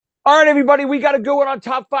All right, everybody, we got to go on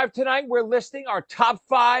top five tonight. We're listing our top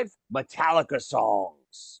five Metallica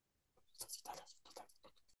songs.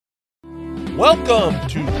 Welcome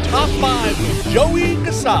to Top 5 with Joey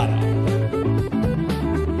Cassata.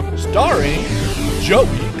 Starring Joey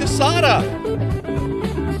Cassata.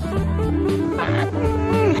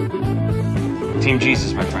 Team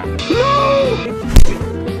Jesus, my friend.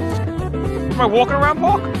 Am I walking around,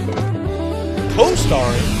 Park?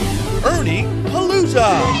 Co-starring Ernie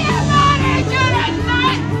Palooza.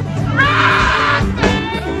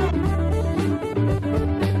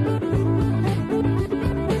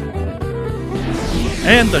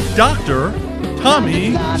 And the Doctor,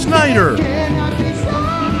 Tommy Snyder.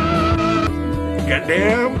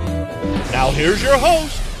 Goddamn. Now here's your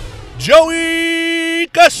host, Joey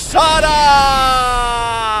Cassata.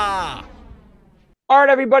 All right,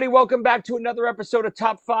 everybody, welcome back to another episode of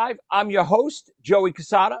Top Five. I'm your host, Joey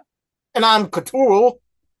Cassata. And I'm Couture,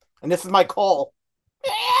 and this is my call.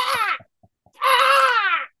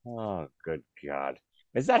 Oh, good God.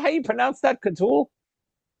 Is that how you pronounce that, Couture?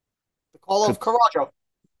 The call of Carajo.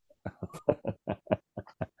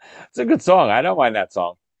 It's a good song. I don't mind that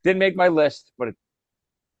song. Didn't make my list, but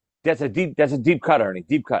that's a deep cut, Ernie.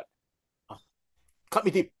 Deep cut. Cut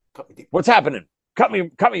me deep. Cut me deep. What's happening? Cut me,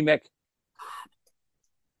 Mick.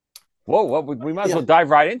 Whoa, well, we might as well dive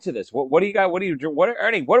right into this. What do you got?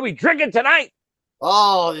 Ernie? What are we drinking tonight?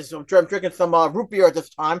 Oh, I'm drinking some root beer this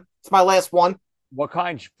time. It's my last one. What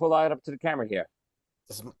kind? Pull that up to the camera here.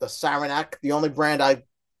 This is the Saranac, the only brand I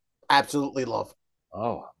absolutely love.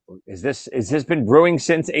 Oh, is this been brewing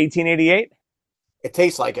since 1888? It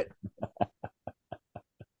tastes like it.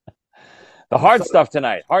 The hard stuff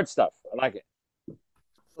tonight. Hard stuff. I like it.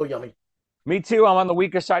 So yummy. Me too. I'm on the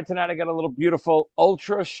weaker side tonight. I got a little beautiful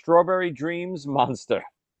Ultra Strawberry Dreams Monster.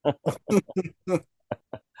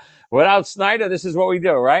 Without Snyder, this is what we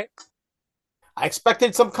do, right? I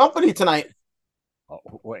expected some company tonight. Oh,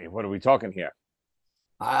 wait, what are we talking here?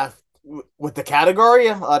 With the category,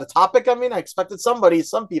 the topic, I expected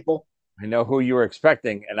some people. I know who you were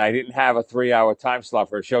expecting, and I didn't have a 3-hour time slot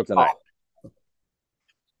for a show tonight.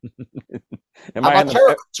 How about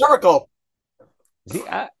Jericho?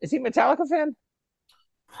 Is he a Metallica fan?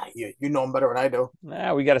 You know him better than I do.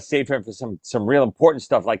 Nah, we got to save him for some real important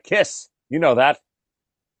stuff like Kiss. You know that.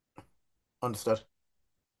 Understood.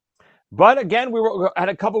 But again, we had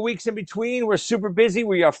a couple weeks in between. We're super busy.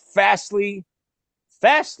 We are fastly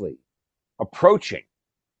approaching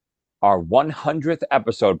our 100th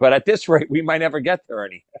episode. But at this rate, we might never get there,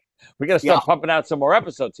 Ernie. We got to start pumping out some more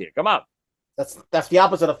episodes here. Come on. That's the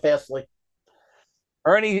opposite of fastly.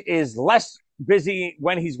 Ernie is less busy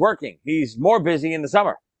when he's working. He's more busy in the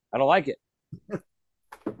summer. I don't like it.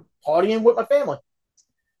 Partying with my family.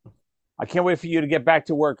 I can't wait for you to get back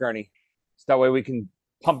to work, Ernie. So that way we can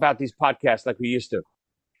pump out these podcasts like we used to.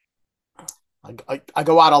 I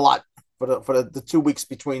go out a lot for the 2 weeks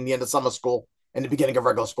between the end of summer school and the beginning of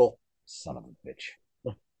regular school. Son of a bitch.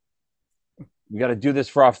 We got to do this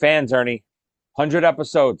for our fans, Ernie. 100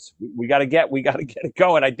 episodes. We got to get it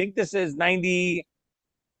going. I think this is 98.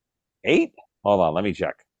 Hold on, let me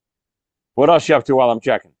check. What else you up to while I'm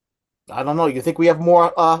checking? I don't know. You think we have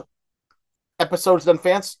more episodes than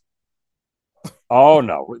fans? Oh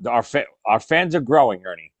no, our fans are growing,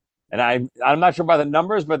 Ernie, and I'm not sure by the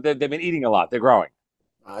numbers, but they've been eating a lot. They're growing.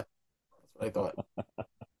 That's what I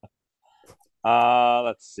thought.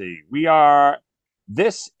 Let's see.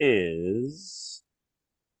 This is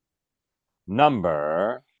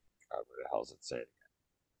number. What the hell does it say again?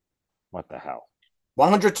 What the hell?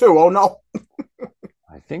 102. Oh no.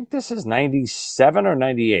 I think this is 97 or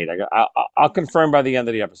 98. I'll confirm by the end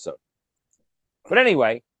of the episode. But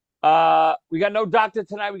anyway. We got no doctor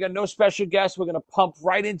tonight. We got no special guest. We're going to pump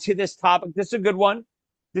right into this topic. This is a good one.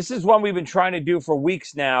 This is one we've been trying to do for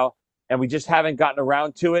weeks now, and we just haven't gotten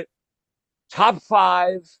around to it. Top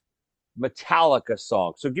 5 Metallica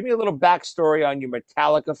songs. So give me a little backstory on your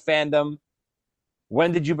Metallica fandom.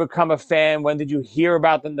 When did you become a fan? When did you hear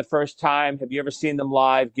about them the first time? Have you ever seen them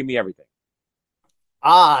live? Give me everything.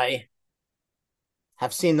 I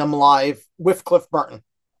have seen them live with Cliff Burton.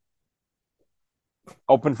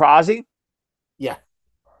 Open for Ozzy? Yeah.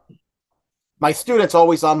 My students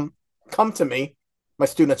always come to me. My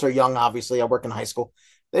students are young, obviously. I work in high school.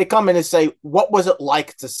 They come in and say, what was it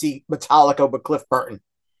like to see Metallica with Cliff Burton?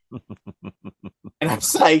 And I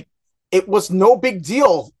say, it was no big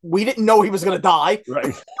deal. We didn't know he was going to die.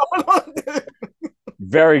 Right.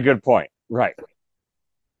 Very good point. Right.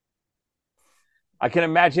 I can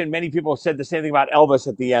imagine many people said the same thing about Elvis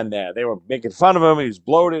at the end there. They were making fun of him. He was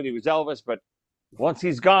bloated. He was Elvis. But once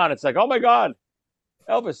he's gone, it's like, oh, my God,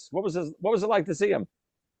 Elvis, what was it like to see him?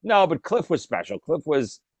 No, but Cliff was special. Cliff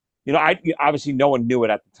was, I obviously no one knew it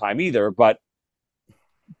at the time either, but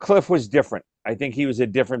Cliff was different. I think he was a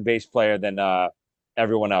different bass player than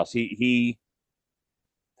everyone else. He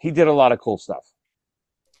did a lot of cool stuff.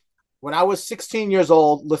 When I was 16 years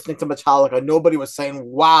old listening to Metallica, nobody was saying,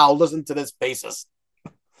 wow, listen to this bassist.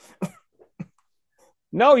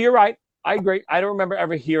 No, you're right. I agree. I don't remember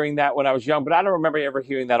ever hearing that when I was young, but I don't remember ever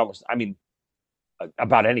hearing that almost. I mean,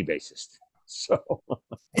 about any bassist. So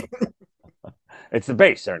it's the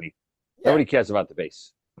bass, Ernie. Yeah. Nobody cares about the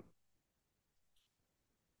bass.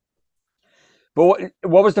 But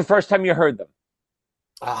what was the first time you heard them?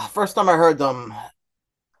 First time I heard them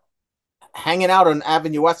hanging out on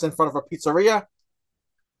Avenue West in front of a pizzeria.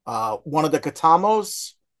 One of the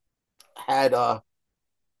Katamos had a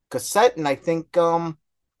cassette, and I think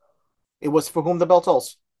it was For Whom the Bell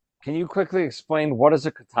Tolls. Can you quickly explain what is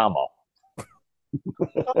a katamo?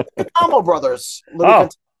 Katamo brothers, Louis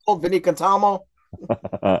Oh, Cantamo, Vinny Cantamo,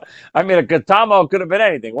 I mean, a katamo could have been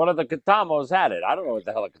anything. One of the katamos had it. I don't know what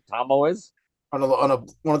the hell a katamo is. on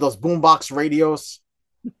one of those boombox radios.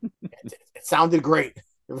 It sounded great,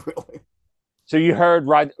 really. So you heard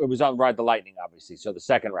Ride? It was on Ride the Lightning, obviously. So the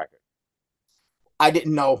second record, I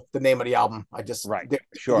didn't know the name of the album. I just right? he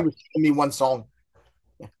Sure. was showing me one song.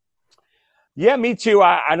 Yeah, me too.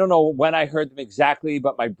 I don't know when I heard them exactly,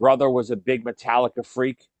 but my brother was a big Metallica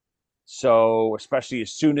freak. So especially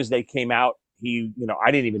as soon as they came out,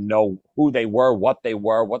 I didn't even know who they were, what they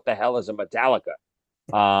were, what the hell is a Metallica.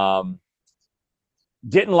 Um,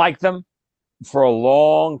 didn't like them for a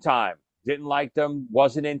long time. Didn't like them.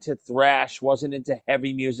 Wasn't into thrash. Wasn't into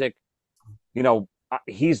heavy music.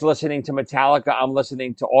 He's listening to Metallica. I'm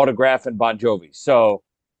listening to Autograph and Bon Jovi. So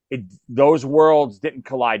those worlds didn't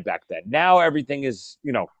collide back then. Now everything is,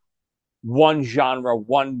 one genre,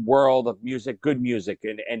 one world of music, good music.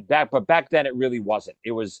 But back then it really wasn't.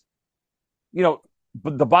 It was, you know,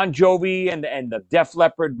 but the Bon Jovi and the Def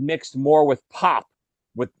Leppard mixed more with pop,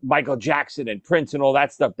 with Michael Jackson and Prince and all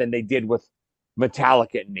that stuff than they did with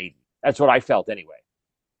Metallica and Navy. That's what I felt anyway.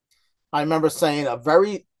 I remember saying a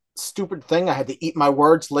very stupid thing. I had to eat my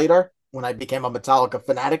words later when I became a Metallica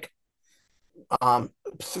fanatic.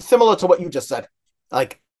 Similar to what you just said.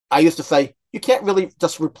 Like I used to say, you can't really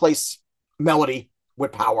just replace melody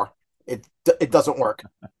with power. It doesn't work.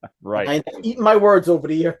 Right. I eat my words over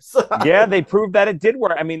the years. Yeah, they proved that it did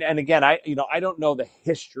work. I mean, and again, I don't know the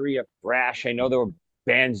history of thrash. I know there were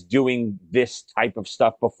bands doing this type of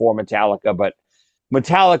stuff before Metallica, but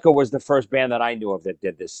Metallica was the first band that I knew of that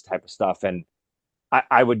did this type of stuff. And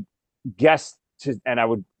I would guess and I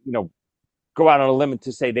would, go out on a limb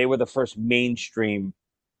to say they were the first mainstream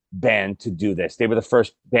band to do this. They were the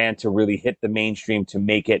first band to really hit the mainstream to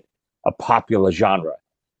make it a popular genre.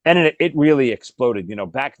 And it really exploded.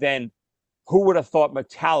 Back then, who would have thought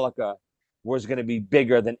Metallica was going to be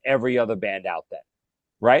bigger than every other band out there,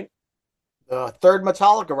 right? The third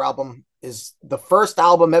Metallica album is the first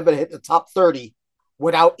album ever to hit the top 30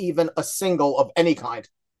 without even a single of any kind.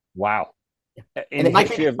 Wow. And it might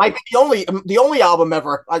be the only album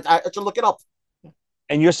ever. I should look it up.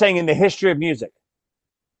 And you're saying in the history of music?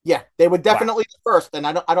 Yeah, they were definitely the first, and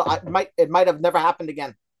it might have never happened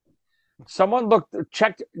again. Someone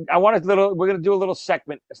checked. We're going to do a little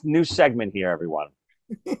new segment here, everyone.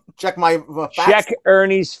 Check my facts. Check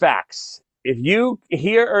Ernie's facts. If you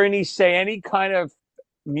hear Ernie say any kind of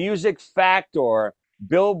music fact or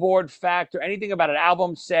Billboard fact or anything about an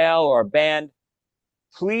album sale or a band,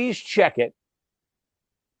 please check it.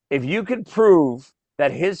 If you can prove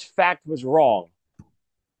that his fact was wrong,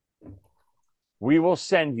 we will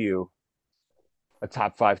send you a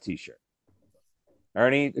top 5 t-shirt.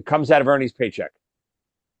 Ernie, it comes out of Ernie's paycheck.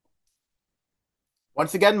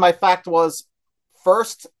 Once again, my fact was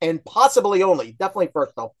first and possibly only, definitely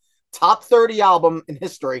first though, top 30 album in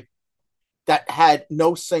history that had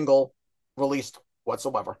no single released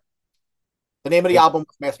whatsoever. The name of the album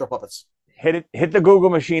was Master of Puppets. Hit the Google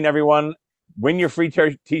machine, everyone. Win your free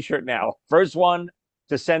t-shirt now. First one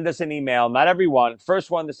to send us an email, not everyone.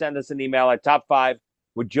 First one to send us an email at top5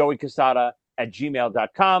 with Joey Cassata at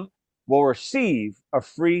gmail.com will receive a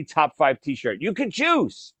free top 5 t-shirt. You can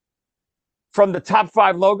choose from the top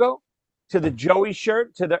 5 logo to the Joey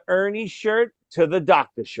shirt, to the Ernie shirt, to the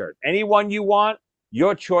Doctor shirt. Anyone you want,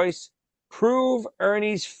 your choice. Prove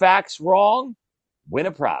Ernie's facts wrong, win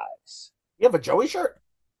a prize. You have a Joey shirt?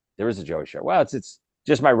 There is a Joey shirt. Well, it's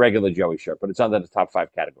just my regular Joey shirt, but it's under the top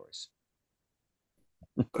 5 categories.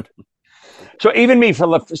 So even me,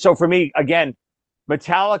 for me, again,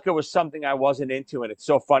 Metallica was something I wasn't into, and it's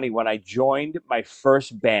so funny when I joined my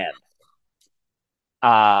first band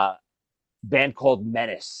called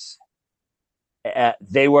Menace.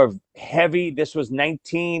 They were heavy. This was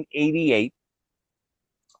 1988,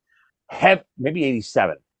 maybe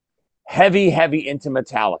 87. Heavy into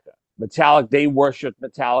Metallica. Metallica, they worshiped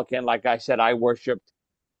Metallica. And like I said, I worshiped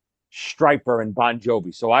Striper and Bon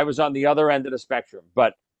Jovi. So I was on the other end of the spectrum.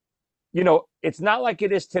 But, it's not like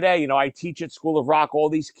it is today. I teach at School of Rock. All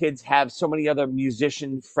these kids have so many other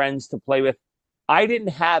musician friends to play with. I didn't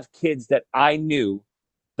have kids that I knew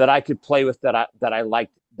that I could play with that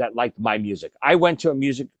liked my music. I went to a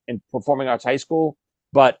music and performing arts high school,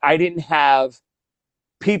 but I didn't have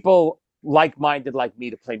people like-minded like me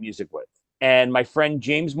to play music with. And my friend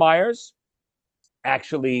James Myers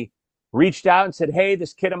actually reached out and said, "Hey,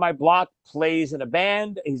 this kid on my block plays in a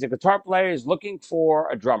band. He's a guitar player. He's looking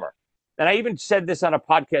for a drummer." And I even said this on a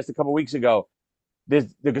podcast a couple of weeks ago. The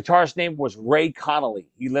guitarist's name was Ray Connolly.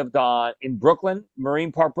 He lived in Brooklyn,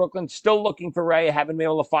 Marine Park, Brooklyn. Still looking for Ray. I haven't been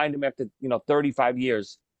able to find him after 35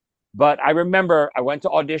 years. But I remember I went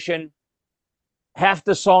to audition. Half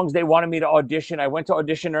the songs they wanted me to audition, I went to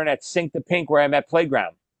audition at Sink the Pink, where I met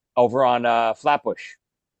Playground over on Flatbush.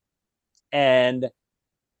 And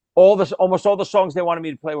almost all the songs they wanted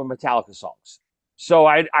me to play were Metallica songs. So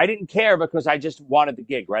I didn't care because I just wanted the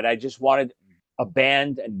gig, right? I just wanted a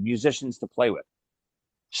band and musicians to play with.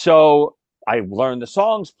 So I learned the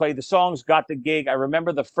songs, played the songs, got the gig. I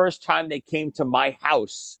remember the first time they came to my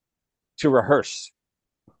house to rehearse.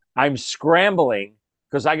 I'm scrambling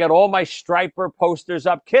because I got all my Striper posters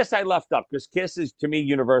up. Kiss I left up because Kiss is, to me,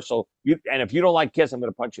 universal. And if you don't like Kiss, I'm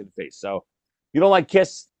going to punch you in the face. So you don't like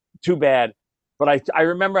Kiss, too bad. But I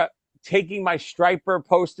remember taking my Striper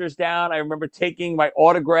posters down. I remember taking my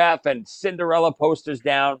Autograph and Cinderella posters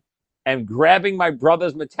down and grabbing my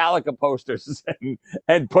brother's Metallica posters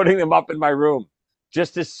and putting them up in my room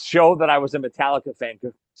just to show that I was a Metallica fan.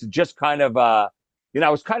 To just kind of, I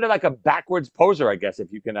was kind of like a backwards poser, I guess, if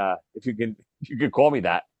you could call me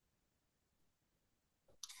that.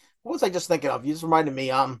 What was I just thinking of? You just reminded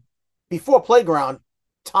me. Before Playground,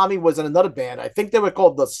 Tommy was in another band. I think they were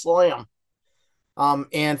called the Slam.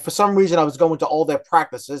 And for some reason, I was going to all their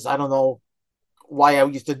practices. I don't know why I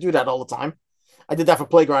used to do that all the time. I did that for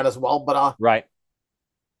Playground as well. But right,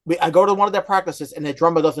 I go to one of their practices, and their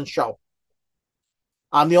drummer doesn't show.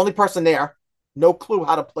 I'm the only person there. No clue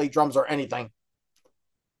how to play drums or anything.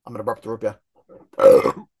 I'm gonna burp the root beer.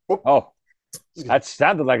 Oh, that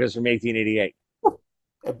sounded like it was from 1888.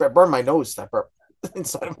 It burned my nose. That burp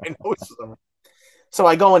inside of my nose. So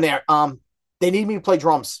I go in there. They need me to play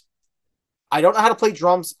drums. I don't know how to play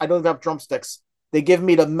drums. I don't even have drumsticks. They give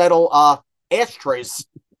me the metal ashtrays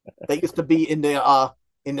that used to be in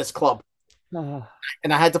this club, and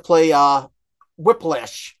I had to play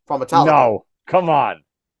Whiplash from Metallica. No, come on.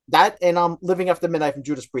 That and Living After Midnight from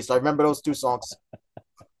Judas Priest. I remember those two songs.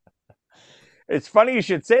 It's funny you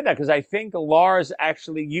should say that because I think Lars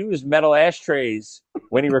actually used metal ashtrays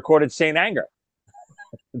when he recorded Saint Anger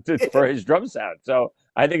for his drum sound. So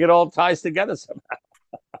I think it all ties together somehow.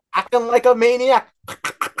 Acting like a maniac.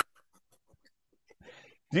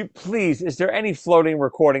 Is there any floating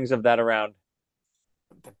recordings of that around?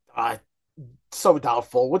 So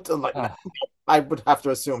doubtful. I would have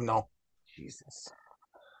to assume no. Jesus.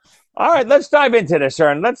 All right, let's dive into this,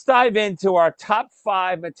 Ern. Let's dive into our top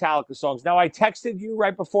 5 Metallica songs. Now, I texted you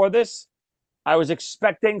right before this. I was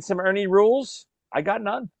expecting some Ernie rules. I got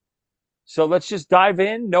none. So let's just dive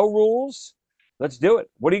in. No rules. Let's do it.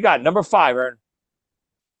 What do you got? Number 5, Ern.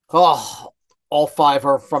 Oh, all 5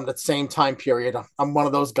 are from the same time period. I'm one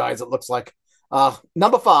of those guys, it looks like.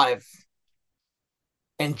 Number 5,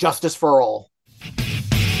 And Justice for All.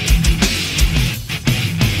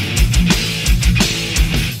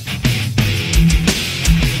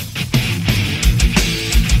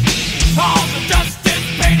 All the justice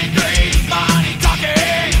painted green, money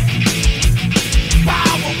talking.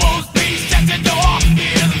 Power wolves be set to door,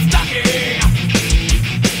 hear them stocking.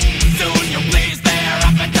 Soon you'll please their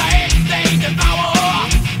appetite, they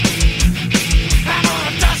devour. Hammer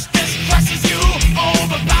of justice crushes you,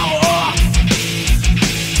 overpower.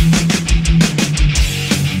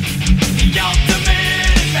 The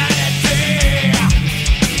ultimate vanity,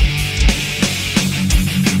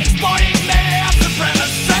 exploiting their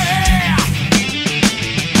supremacy.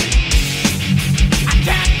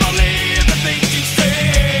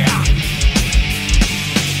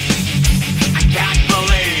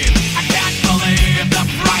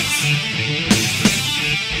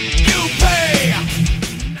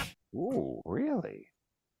 Ooh, really?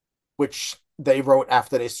 Which they wrote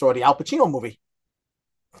after they saw the Al Pacino movie.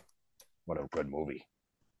 What a good movie.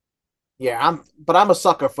 Yeah, I'm a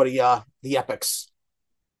sucker for the epics.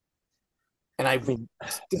 And I mean,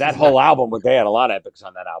 that whole album, they had a lot of epics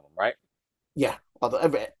on that album, right? Yeah,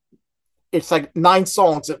 it's like 9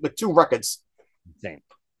 songs with 2 records. Insane.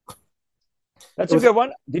 That's It a was good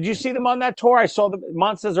one. Did you see them on that tour? I saw the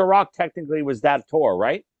Monsters of Rock technically was that tour,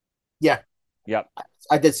 right? yeah, Yep,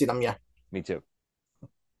 I did see them. Yeah, me too.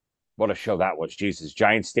 What a show that was. Jesus.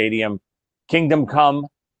 Giant Stadium, Kingdom Come,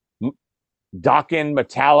 Dokken,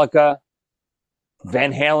 Metallica,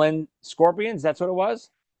 Van Halen, Scorpions. That's what it was?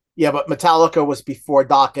 yeah, but Metallica was before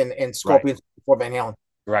Dokken and Right. Scorpions before Van Halen.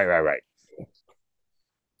 Right.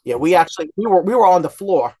 Yeah, we were on the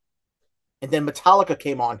floor, and then Metallica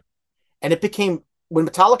came on, and it became when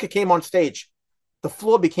Metallica came on stage, the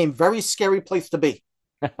floor became very scary place to be.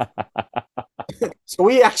 So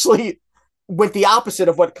we actually went the opposite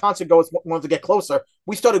of what concert goers wanted to get closer.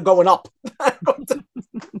 We started going up.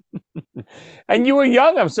 And you were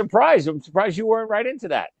young. I'm surprised. I'm surprised you weren't right into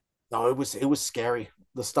that. No, it was scary.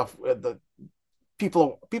 The stuff, the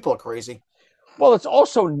people are crazy. Well, it's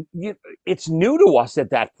also it's new to us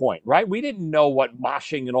at that point, right? We didn't know what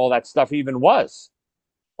moshing and all that stuff even was.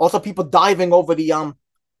 Also, people diving over the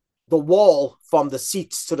wall from the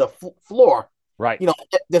seats to the floor. Right. You know,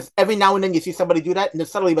 there's every now and then you see somebody do that, and then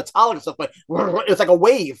suddenly Metallica stuff like it's like a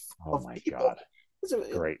wave Oh of my people. God.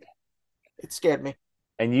 It, Great. it scared me.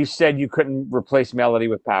 And you said you couldn't replace melody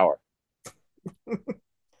with power.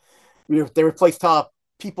 They replaced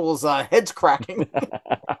people's heads cracking.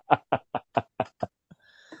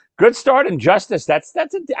 Good start in Justice. That's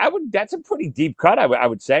a pretty deep cut. I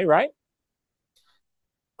would say, right?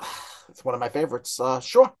 It's one of my favorites.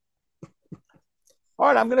 Sure. All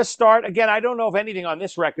right, I'm going to start again. I don't know if anything on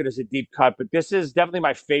this record is a deep cut, but this is definitely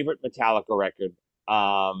my favorite Metallica record.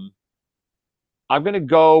 I'm going to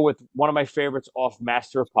go with one of my favorites off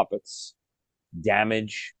Master of Puppets,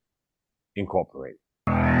 Damage Incorporated.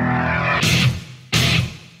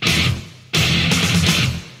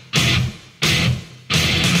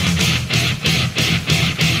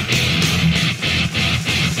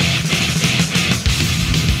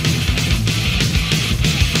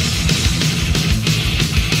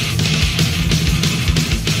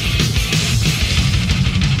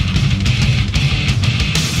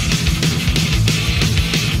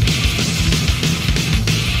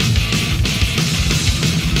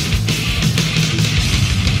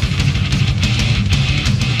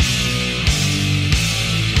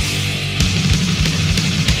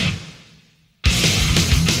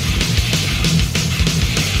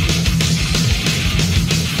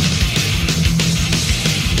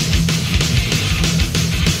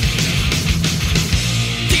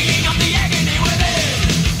 Keeping up the agony within,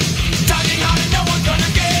 charging hard and no one's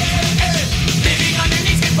gonna get it. Living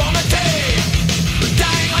underneath conformity,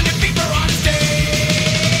 dying on your feet for honesty.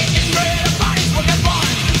 Inbred of bodies work as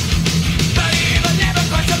one, but even never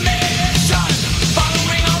quite submission.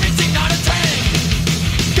 Following our instinct, not a trend.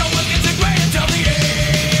 Go against the grain until the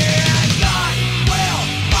end. None will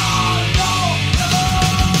follow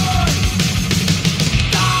us.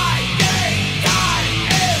 Die, day, die,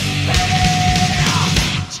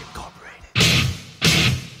 Incorporated.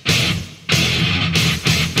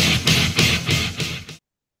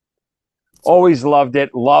 Always loved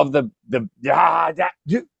it. Love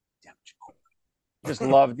just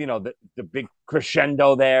loved the big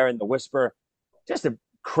crescendo there and the whisper. Just a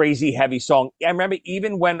crazy heavy song. I remember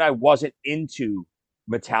even when I wasn't into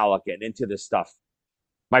Metallica and into this stuff,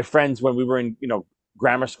 my friends when we were in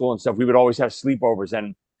grammar school and stuff, we would always have sleepovers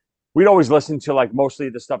and we'd always listen to like mostly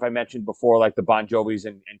the stuff I mentioned before, like the Bon Jovis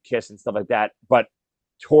and Kiss and stuff like that. But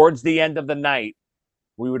towards the end of the night,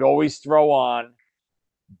 we would always throw on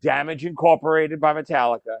Damage Incorporated by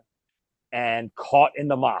Metallica and Caught in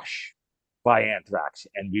the Mosh by Anthrax.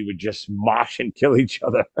 And we would just mosh and kill each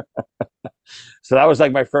other. So that was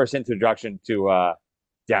like my first introduction to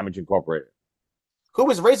Damage Incorporated. Who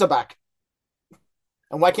was Razorback?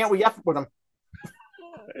 And why can't we F with him?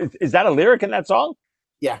 Is that a lyric in that song?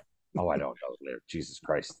 Yeah. Oh, I don't know the lyric. Jesus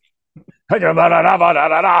Christ. That's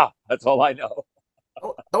all I know.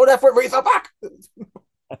 Don't F with Razorback.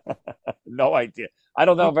 No idea. I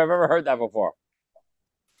don't know if I've ever heard that before.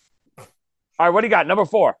 All right, what do you got? Number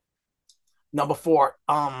 4. Number 4.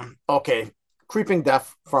 Okay. Creeping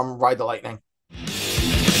Death from Ride the Lightning.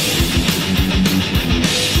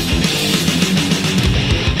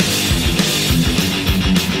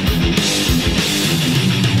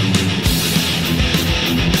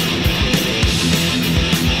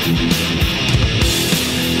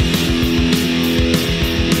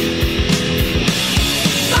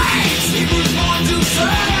 Thanks, he was born to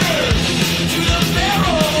serve to the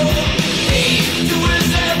pharaoh. He to his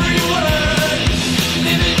every word,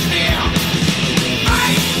 live in fear.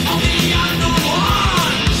 Right on the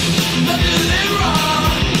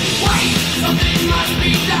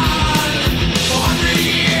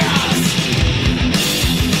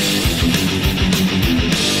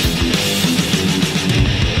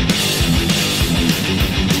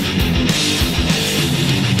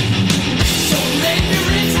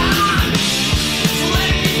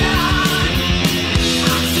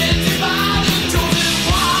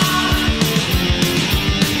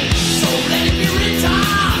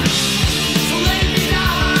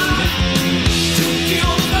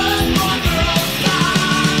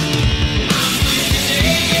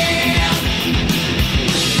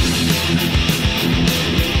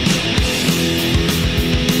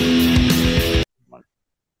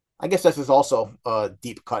guess this is also a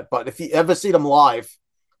deep cut, but if you ever see them live,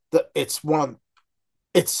 it's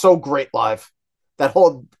so great live. That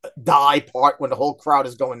whole die part when the whole crowd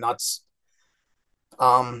is going nuts.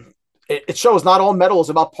 It shows not all metal is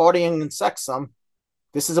about partying and sex.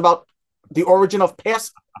 This is about the origin of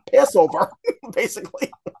Passover,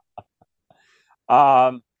 basically.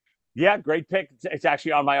 Yeah, great pick. It's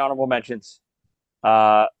actually on my honorable mentions.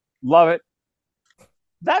 Love it.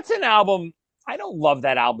 That's an album. I don't love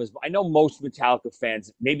that album. I know most Metallica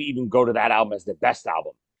fans maybe even go to that album as the best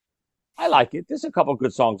album. I like it. There's a couple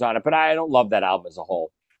good songs on it, but I don't love that album as a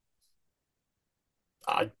whole.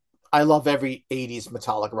 I love every 80s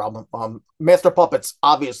Metallica album. Master Puppets,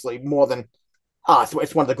 obviously, more than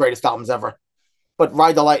it's one of the greatest albums ever. But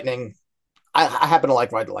Ride the Lightning, I happen to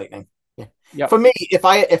like Ride the Lightning. Yeah. Yep. For me, if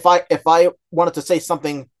I wanted to say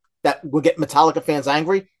something that would get Metallica fans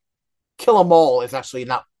angry, Kill 'Em All is actually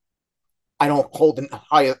not. I don't hold in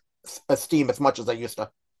high esteem as much as I used to.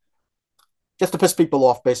 Just to piss people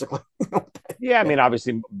off, basically. Yeah, I mean,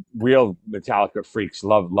 obviously, real Metallica freaks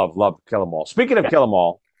love Kill 'Em All. Speaking of Kill 'Em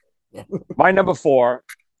All, my number 4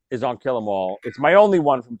 is on Kill 'Em All. It's my only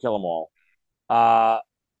one from Kill 'Em All.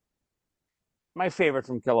 My favorite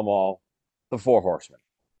from Kill 'Em All, The Four Horsemen.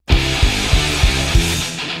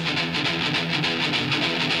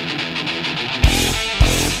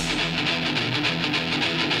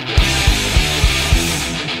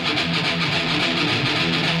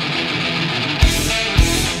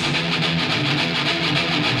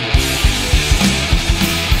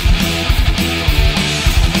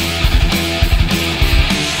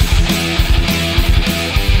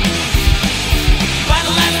 By the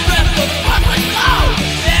last breath of public cloud,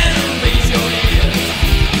 then raise your ears.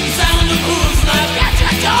 Sound of hooves knock at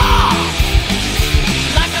your door.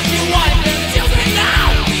 Lock up your wife and children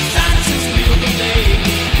now. Time to steal the day.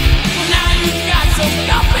 Now you've got some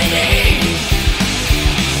company.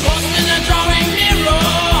 Posting a drawing mirror.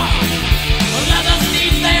 Others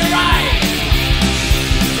need their right.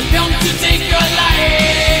 Come to take your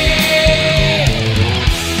life.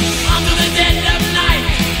 Under the dead of night.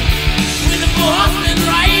 With the four horsemen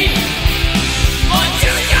right. Or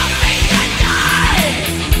choose your fate and die.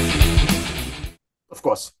 Of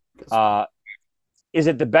course. Is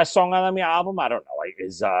it the best song on the album? I don't know.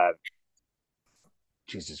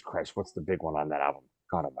 Jesus Christ, what's the big one on that album?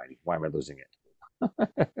 God Almighty, why am I losing it?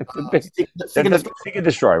 Seek and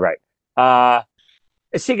Destroy, right?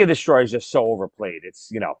 Seek and Destroy is just so overplayed.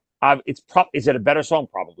 It's is it a better song?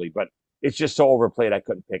 Probably, but it's just so overplayed. I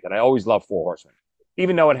couldn't pick it. I always love Four Horsemen,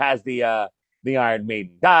 even though it has the Iron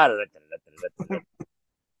Maiden. But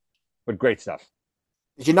great stuff.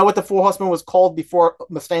 Did you know what the Four Horsemen was called before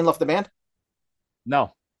Mustaine left the band?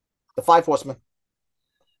 No, The Five Horsemen.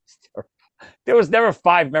 there was never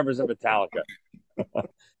 5 members of Metallica.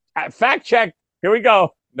 Fact check. Here we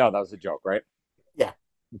go. No, that was a joke, right? Yeah.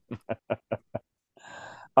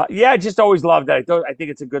 Yeah, I just always loved that. I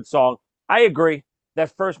think it's a good song. I agree.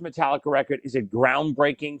 That first Metallica record, is it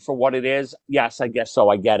groundbreaking for what it is? Yes, I guess so.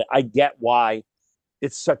 I get it. I get why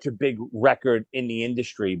it's such a big record in the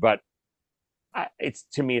industry, but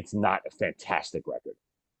to me, it's not a fantastic record.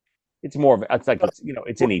 It's more of it's like it's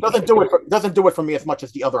an EP. Doesn't do it for me as much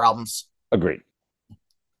as the other albums. Agreed.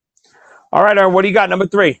 All right, Aaron, what do you got? Number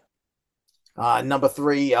 3. Number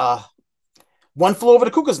 3, One Flew Over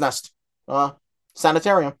the Cuckoo's Nest.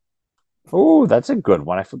 Sanitarium. Oh, that's a good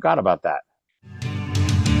one. I forgot about that.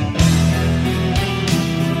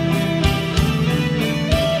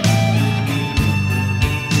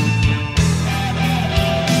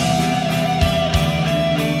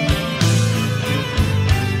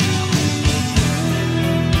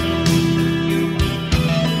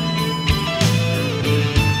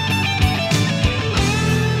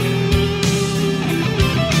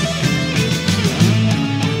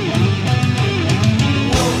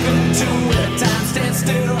 Welcome to a time stand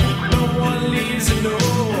still. No one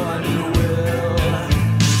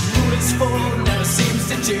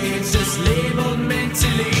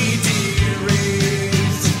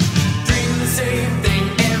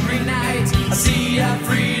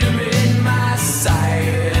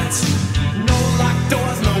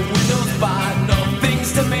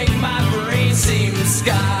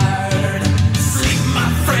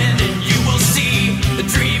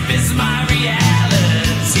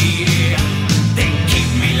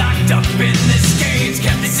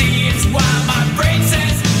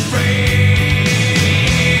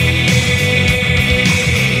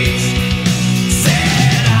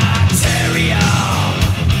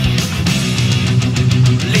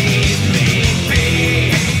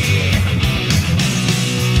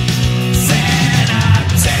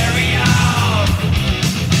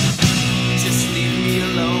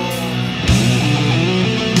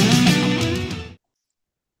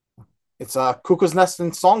It's a Cuckoo's Nest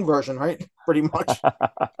in song version, right? Pretty much.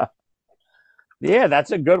 Yeah,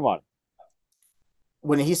 that's a good one.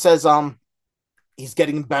 When he says he's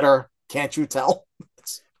getting better, can't you tell?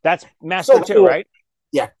 It's That's Master so 2, cool. right?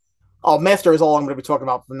 Yeah. Oh, Master is all I'm going to be talking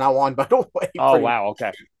about from now on. By the way, Oh, wow.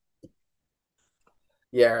 Okay.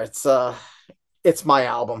 yeah, it's my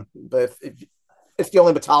album, but it's the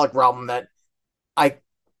only Metallica album that I,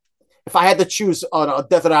 if I had to choose on a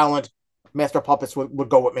desert island, Master of Puppets would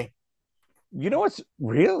go with me. You know what's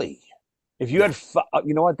really? If you Yeah. had,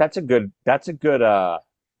 you know what? That's a good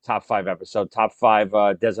top five episode. Top five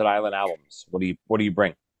desert island albums. What do you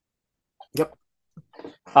bring? Yep.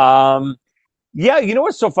 Um, yeah, you know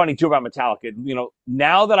what's so funny too about Metallica? You know,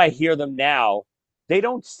 now that I hear them now, they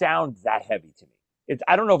don't sound that heavy to me.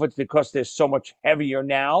 I don't know if it's because they're so much heavier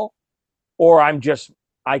now, or I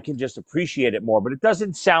can just appreciate it more. But it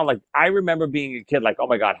doesn't sound like I remember being a kid, like, oh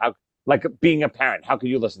my God, how like being a parent, how could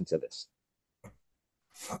you listen to this?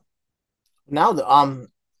 Now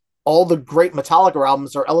all the great Metallica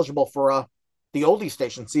albums are eligible for the oldie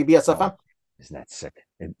station, CBS Oh, FM. isn't that sick?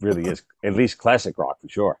 It really is. At least classic rock for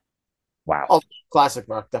sure. Wow. Oh, classic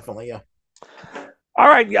rock, definitely. Yeah. All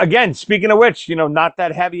right. Again, speaking of which, you know, not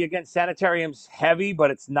that heavy. Again, Sanitarium's heavy,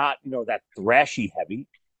 but it's not, you know, that thrashy heavy.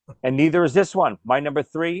 And neither is this one. My number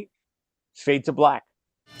three, Fade to Black.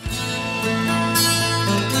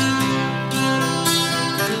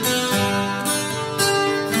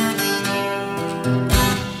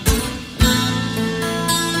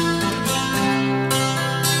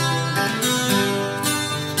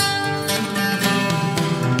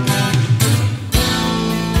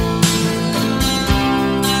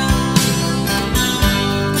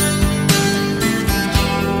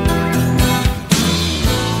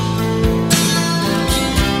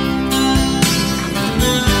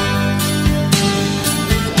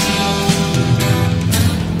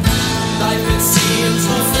 Life it seems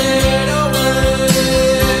to fade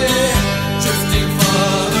away, drifting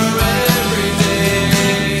further every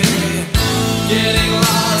day, getting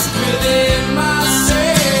lost within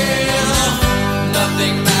myself.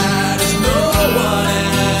 Nothing matters, no one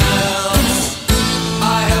else.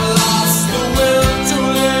 I have lost the will to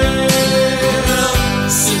live,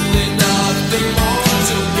 simply nothing more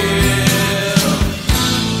to give.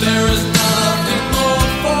 There is nothing more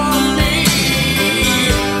for me.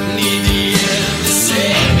 Need the end to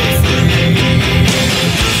set me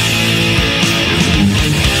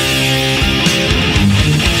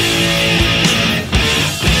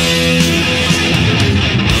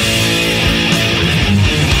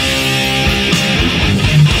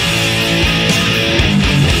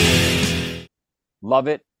Love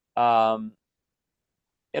it. For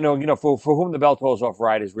whom the bell tolls off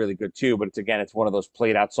ride is really good too. But it's one of those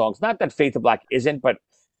played out songs. Not that Fade to Black isn't, but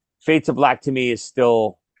Fade to Black to me is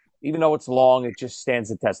still, even though it's long, it just stands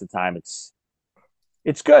the test of time. It's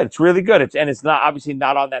good. It's really good. It's not obviously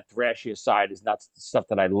not on that thrashier side. It's not stuff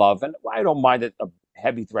that I love, and I don't mind a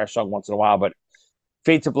heavy thrash song once in a while. But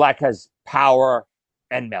Fade to Black has power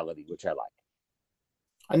and melody, which I like.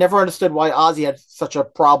 I never understood why Ozzy had such a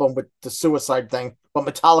problem with the suicide thing, but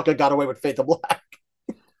Metallica got away with Fade to Black.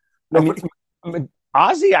 I mean, Nobody,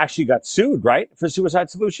 Ozzy actually got sued, right, for Suicide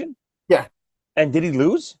Solution. yeah, And did he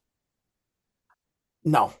lose?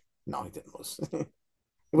 no, no, he didn't lose.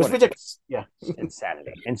 It was What ridiculous. Yeah,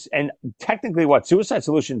 insanity. And technically, what Suicide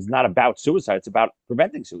Solution is not about suicide; it's about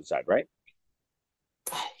preventing suicide, right?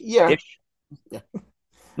 yeah, Ish. yeah.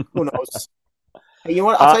 Who knows? Hey, you know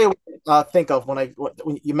what? I'll tell you what I think of when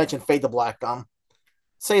you mentioned Fade to Black.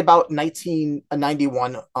 Say about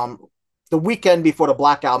 1991, the weekend before the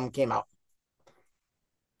Black album came out.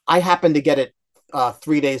 I happened to get it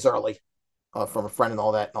 3 days early from a friend and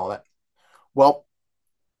all that and all that. Well,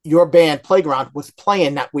 your band Playground was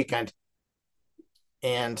playing that weekend,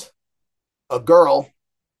 and a girl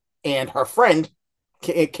and her friend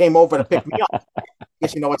came over to pick me up. I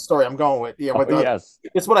guess you know what story I'm going with. Yeah, Oh, yes.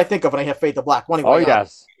 it's what I think of when I hear Fade to Black. Well, Oh, anyway,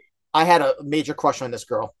 yes. I had a major crush on this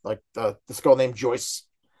girl, like this girl named Joyce.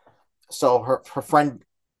 So her friend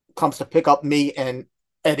comes to pick up me and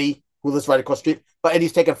Eddie, who lives right across the street. But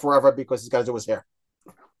Eddie's taking forever because he's got to do his hair.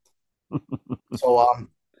 So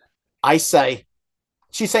I say,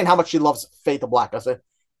 she's saying how much she loves Fade to Black. I said,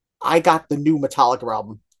 I got the new Metallica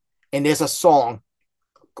album, and there's a song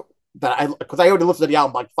because I already listened to the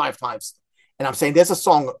album like 5 times, and I'm saying there's a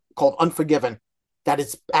song called Unforgiven that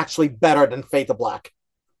is actually better than Fade to Black.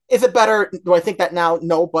 Is it better? Do I think that now?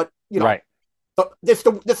 No, but you know, Right. this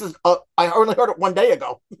is I only heard it 1 day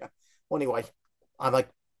ago. Yeah. Well, anyway, I'm like,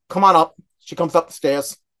 come on up. She comes up the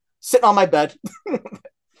stairs, sitting on my bed.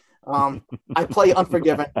 I play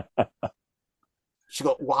Unforgiven. She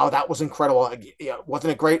go, wow, that was incredible. Yeah,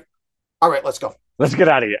 wasn't it great? All right, let's go. Let's get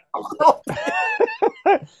out of here.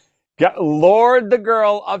 Lord the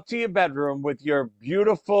girl up to your bedroom with your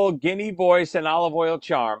beautiful guinea voice and olive oil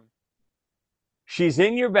charm. She's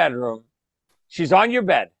in your bedroom. She's on your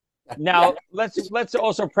bed. Now, let's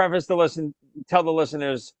also tell the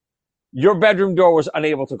listeners your bedroom door was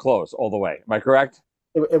unable to close all the way. Am I correct?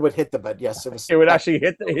 It would hit the bed. Yes, it was. It would actually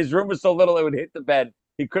hit his room was so little it would hit the bed.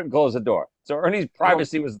 He couldn't close the door. So Ernie's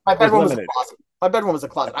privacy was limited. My bedroom was a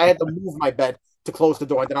closet. I had to move my bed to close the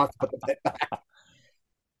door, and then I have to put the bed back.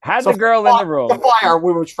 Had the girl in the room. The fire,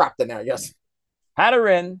 we were trapped in there. Yes. Had her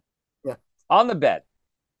in. Yeah. On the bed,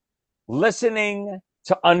 listening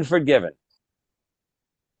to Unforgiven.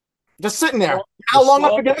 Just sitting there. How long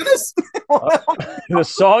have we given this? The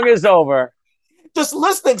song is over. Just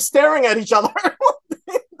listening, staring at each other.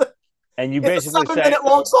 And you it's basically a 7-minute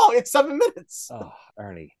long song. It's 7 minutes. Oh,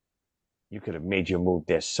 Ernie, you could have made your move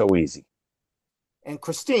there so easy. And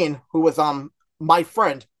Christine, who was my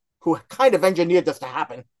friend, who kind of engineered this to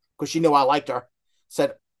happen because she knew I liked her,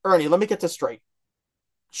 said, Ernie, let me get this straight.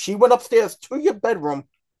 She went upstairs to your bedroom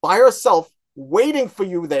by herself, waiting for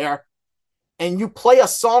you there, and you play a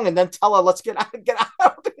song and then tell her, let's get out.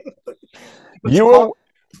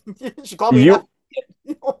 She called me.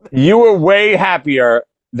 You were way happier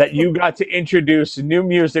that you got to introduce new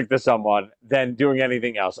music to someone than doing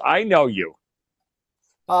anything else. I know you.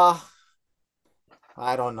 I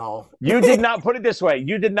don't know. You did not, put it this way,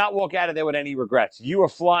 you did not walk out of there with any regrets. You were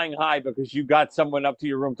flying high because you got someone up to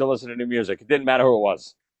your room to listen to new music. It didn't matter who it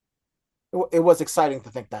was. It was exciting to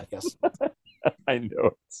think that, yes. I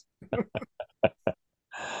knew it.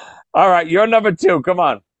 All right, you're number 2. Come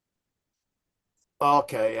on.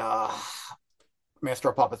 Okay, Master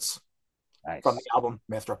of Puppets. Nice. From the album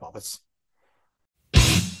Master of Puppets.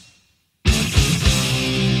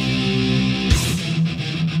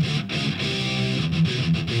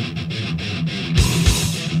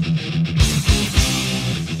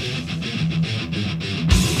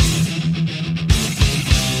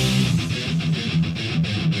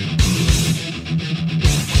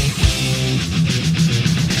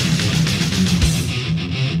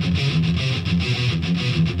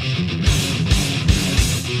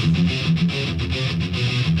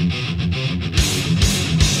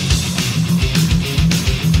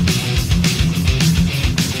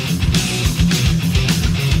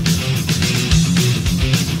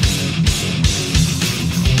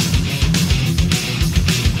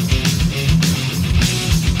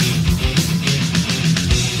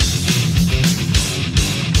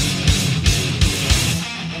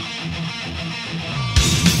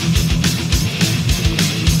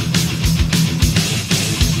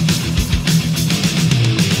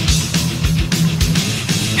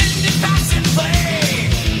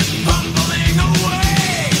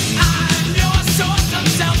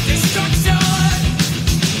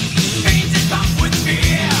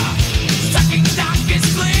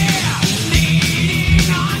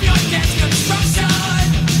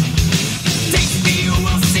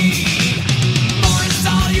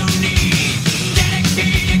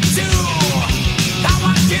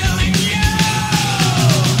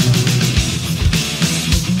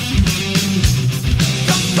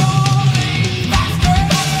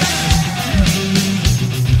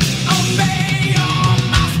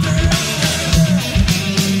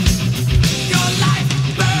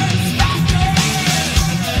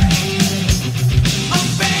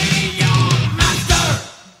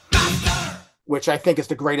 Which I think is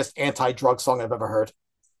the greatest anti-drug song I've ever heard.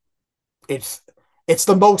 It's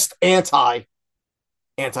the most anti-drug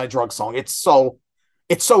song. It's so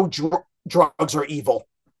drugs are evil.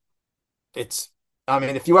 I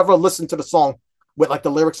mean, if you ever listen to the song with like the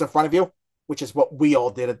lyrics in front of you, which is what we all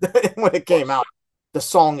did when it came out, the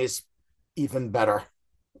song is even better.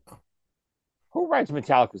 Who writes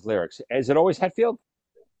Metallica's lyrics? Is it always Hetfield?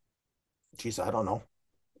 Jeez, I don't know.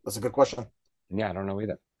 That's a good question. Yeah, I don't know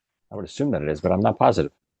either. I would assume that it is, but I'm not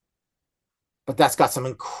positive. But that's got some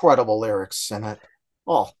incredible lyrics in it.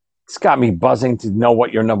 Oh, it's got me buzzing to know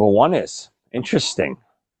what your number 1 is. Interesting.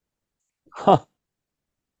 Huh.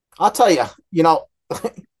 I'll tell you,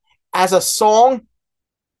 as a song,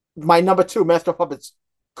 my number 2, Master of Puppets,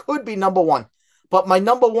 could be number 1. But my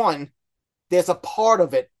number 1, there's a part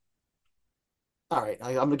of it. All right,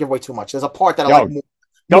 I'm going to give away too much. There's a part that I like more.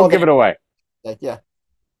 Don't give it away. Yeah.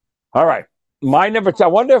 All right. My number 2. I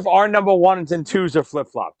wonder if our number 1s and 2s are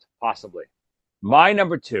flip-flopped. Possibly. My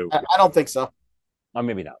number 2. I don't think so.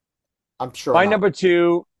 Maybe not. I'm sure My not. number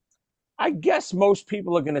 2, I guess most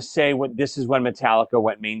people are going to say this is when Metallica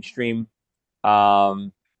went mainstream.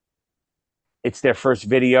 It's their first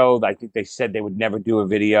video. I think they said they would never do a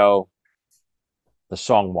video. The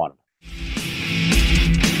song won.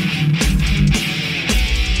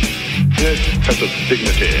 This has a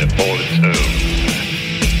dignity all its own.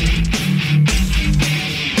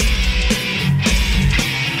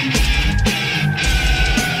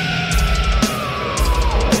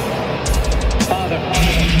 Father,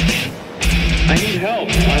 I need help.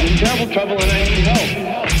 I'm in terrible trouble and I need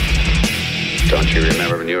help. Don't you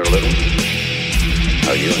remember when you were little?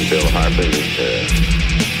 How you and Bill Harper used to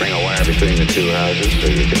bring a wire between the two houses so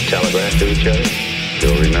you could telegraph to each other?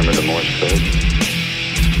 Still remember the Morse code?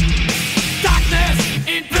 Darkness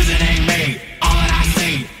imprisoning me. All that I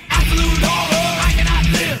see, absolute horror. I cannot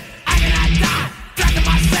live, I cannot die. Trapped in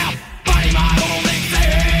myself, body my only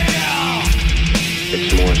cell.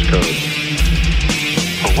 It's Morse code.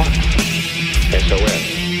 For what? SOS.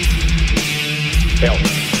 Help.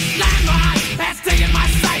 Landmine has taken my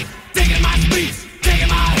sight, taken my speech, taken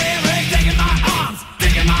my hearing, taken my arms,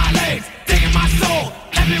 taken my legs, taken my soul.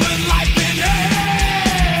 Left me with life in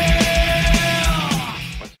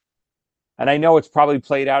hell. And I know it's probably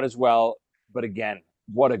played out as well, but again,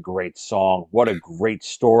 what a great song. What a great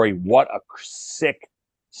story. What a sick,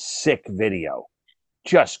 sick video.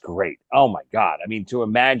 Just great. Oh my God. I mean, to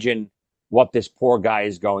imagine what this poor guy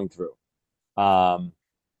is going through.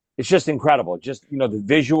 It's just incredible. Just, the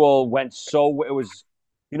visual went so, it was,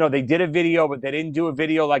 they did a video, but they didn't do a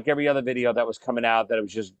video like every other video that was coming out, that it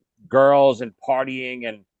was just girls and partying,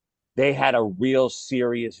 and they had a real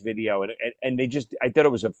serious video. And they just, I thought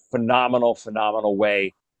it was a phenomenal, phenomenal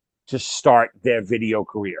way to start their video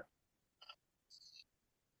career.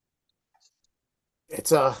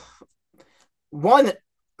 It's a one.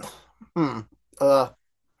 It's a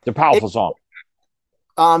powerful song.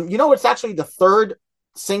 It's actually the third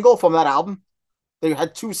single from that album. They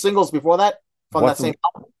had two singles before that from that same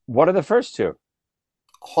album. What are the first two?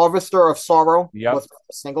 Harvester of Sorrow Yep. was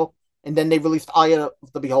a single, and then they released Eye of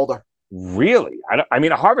the Beholder. Really? I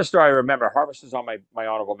mean, a Harvester, I remember. Harvester's on my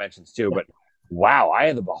honorable mentions too, but wow, Eye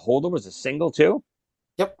of the Beholder was a single too?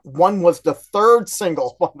 Yep, one was the third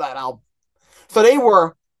single from that album. So they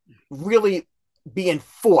were really being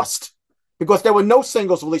forced because there were no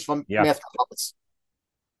singles released from Master of Puppets.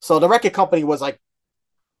 So the record company was like,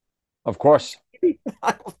 of course.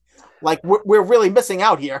 like, we're really missing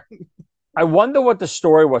out here. I wonder what the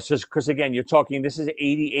story was, just because, again, you're talking, this is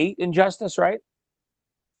 88 Injustice, right?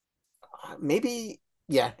 Maybe,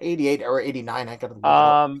 88 or 89. I gotta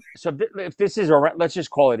so if this is around, let's just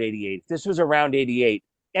call it 88. If this was around 88,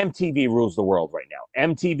 MTV rules the world right now.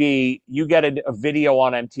 MTV, you get a video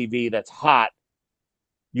on MTV that's hot,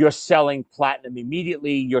 you're selling platinum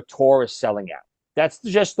immediately, your tour is selling out. That's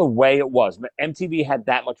just the way it was. MTV had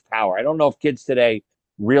that much power. I don't know if kids today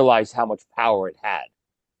realize how much power it had,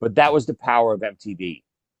 but that was the power of MTV.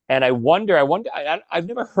 And I wonder, I've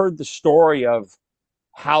never heard the story of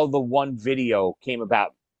how the one video came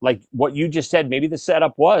about. Like what you just said, maybe the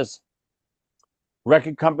setup was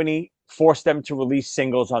record company forced them to release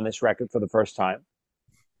singles on this record for the first time.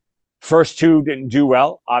 First two didn't do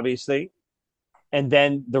well, obviously. And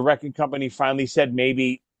then the record company finally said,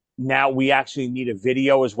 maybe now we actually need a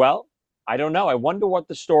video as well. I don't know. I wonder what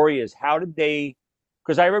the story is. How did they,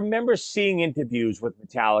 because I remember seeing interviews with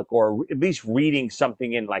Metallica, or at least reading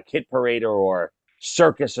something in like Hit Parade or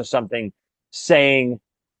Circus or something, saying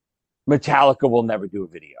Metallica will never do a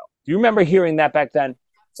video. Do you remember hearing that back then?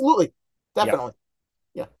 Absolutely. Definitely.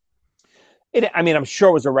 Yeah. I'm sure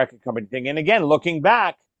it was a record company thing. And again, looking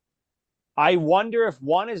back, I wonder if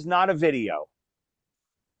one is not a video,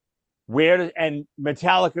 and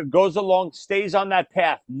Metallica goes along, stays on that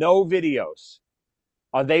path, no videos.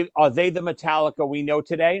 Are they the Metallica we know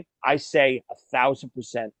today? I say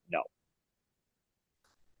 1,000% no.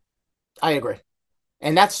 I agree.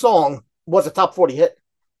 And that song was a top 40 hit.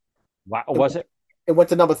 Wow, was it? It went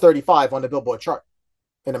to number 35 on the Billboard chart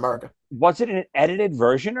in America. Was it an edited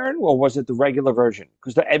version, or was it the regular version?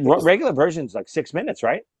 Because the regular version is like 6 minutes,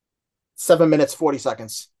 right? 7 minutes, 40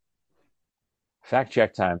 seconds. Fact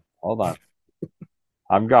check time. Hold on.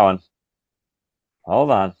 I'm going.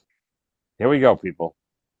 Hold on. Here we go, people.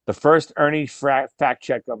 The first Ernie fact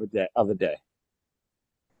check of the day.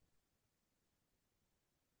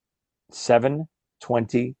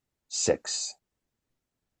 7:26.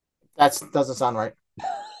 That doesn't sound right.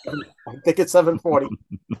 I think it's 7:40.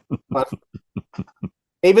 But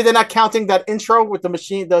maybe they're not counting that intro with the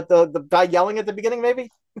machine, the guy yelling at the beginning,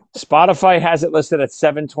 maybe? Spotify has it listed at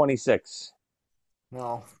 7:26.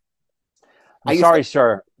 No. I'm sorry,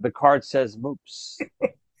 sir. The card says moops.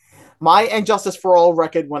 My And Justice for All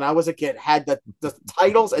record when I was a kid had the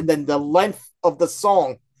titles and then the length of the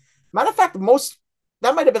song Matter of fact,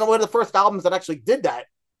 that might have been one of the first albums that actually did that.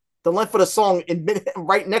 The length of the song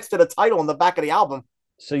right next to the title on the back of the album.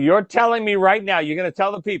 So you're telling me right now, you're going to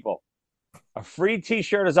tell the people a free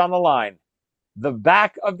T-shirt is on the line. The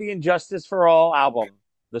back of the Injustice for All album,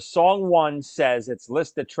 the song one says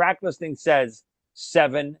the track listing says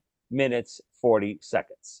 7 minutes 40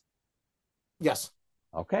 seconds. Yes.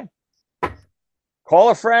 Okay. Call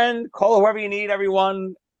a friend, call whoever you need,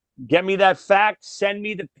 everyone. Get me that fact. Send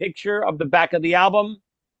me the picture of the back of the album.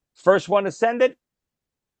 First one to send it,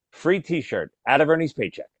 free T-shirt out of Ernie's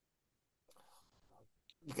paycheck.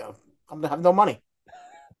 I'm going to have no money.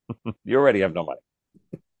 You already have no money.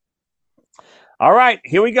 All right,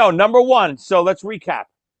 here we go. Number one. So let's recap.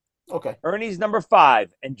 Okay. Ernie's number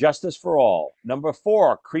 5, And Justice for All. Number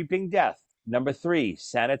 4, Creeping Death. Number 3,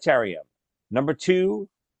 Sanitarium. Number 2,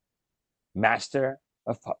 Master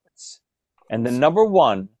of Puppets. And the number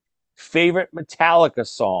 1 favorite Metallica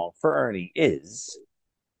song for Ernie is...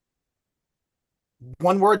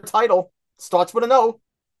 One word title. Starts with an O.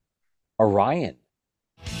 Orion.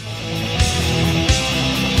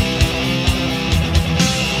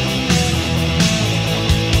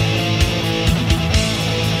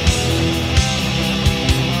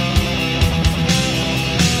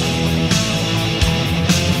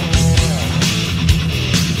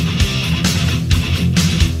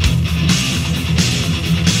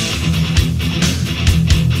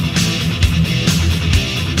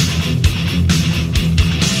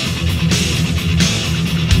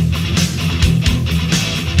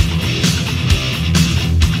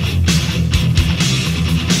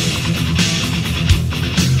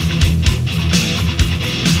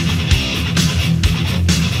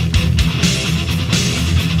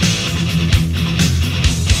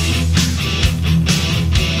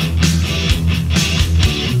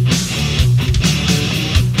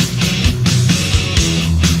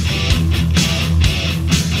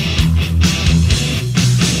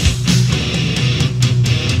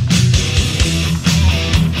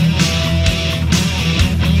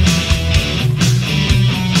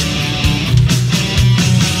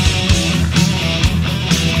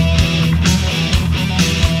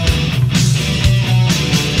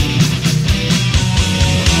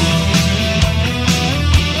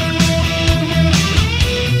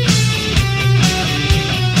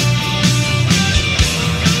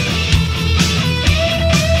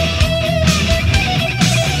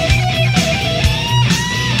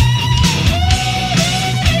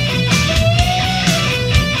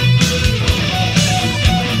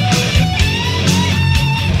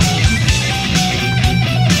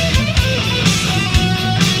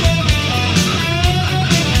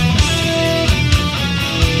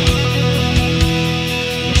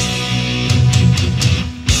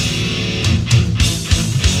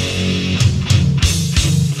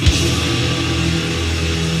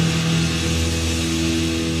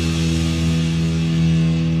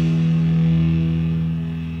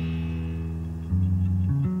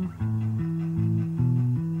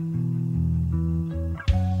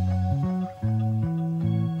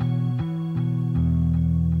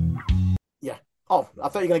 Oh, I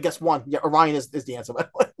thought you were going to guess one. Yeah, Orion is the answer.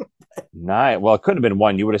 Nice. Well, it could have been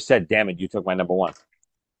 1. You would have said, damn it, you took my number 1.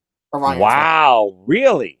 Orion. Wow,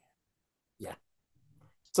 really? Yeah.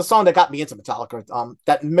 It's a song that got me into Metallica.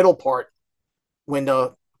 That middle part when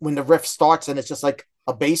the riff starts and it's just like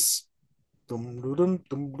a bass. Dum, dum,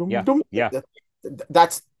 dum, dum, Yeah, dum. yeah.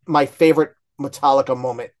 That's my favorite Metallica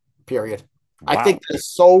moment, period. Wow. I think it's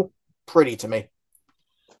so pretty to me.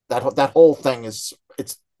 That whole thing it's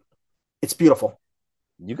beautiful.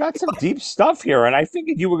 You got some deep stuff here, and I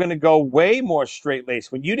figured you were going to go way more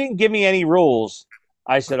straight-laced. When you didn't give me any rules,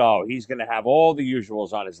 I said, oh, he's going to have all the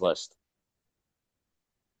usuals on his list.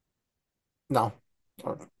 No.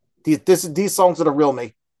 These songs are the real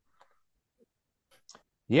me.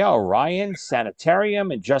 Yeah, Orion,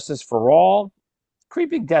 Sanitarium, and Justice for All.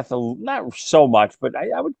 Creeping Death, not so much, but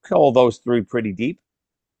I would call those 3 pretty deep.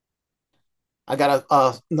 I got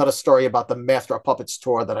another story about the Master of Puppets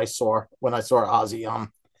tour that I saw when I saw Ozzy.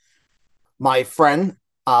 My friend,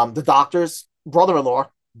 the doctor's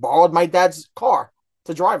brother-in-law, borrowed my dad's car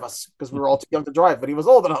to drive us because we were all too young to drive, but he was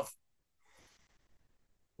old enough.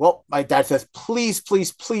 Well, my dad says, please,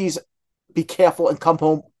 please, please be careful and come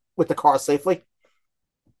home with the car safely.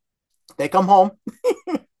 They come home.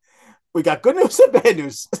 We got good news and bad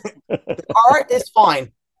news. The car is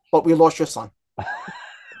fine, but we lost your son.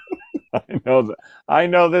 I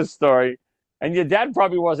know this story. And your dad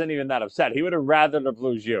probably wasn't even that upset. He would have rather have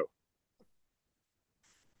lose you.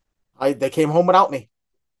 They came home without me.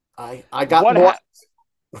 I got lost.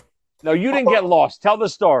 No, you didn't get lost. Tell the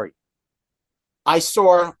story. I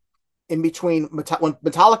saw in between when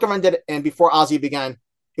Metallica ended and before Ozzy began,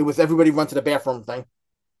 it was everybody run to the bathroom thing.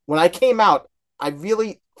 When I came out, I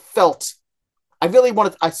really felt,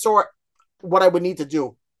 I saw what I would need to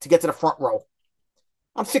do to get to the front row.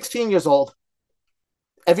 I'm 16 years old.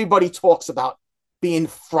 Everybody talks about being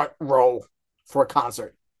front row for a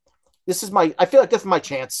concert. I feel like this is my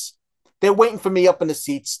chance. They're waiting for me up in the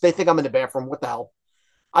seats. They think I'm in the bathroom. What the hell?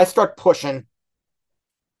 I start pushing.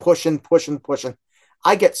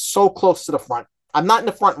 I get so close to the front. I'm not in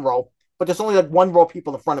the front row, but there's only like one row of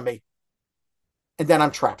people in front of me. And then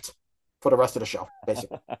I'm trapped for the rest of the show,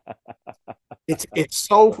 basically. It's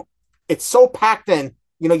so packed in.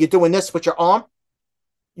 You know, you're doing this with your arm.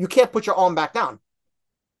 You can't put your arm back down.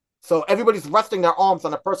 So everybody's resting their arms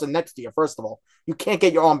on the person next to you, first of all. You can't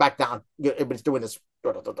get your arm back down. Everybody's doing this.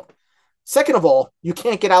 Second of all, you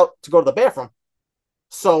can't get out to go to the bathroom.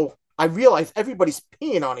 So I realize everybody's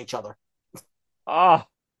peeing on each other.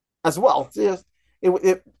 As well.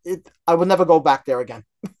 I would never go back there again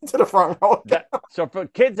to the front row. So for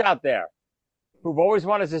kids out there who've always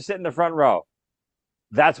wanted to sit in the front row,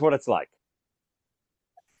 that's what it's like.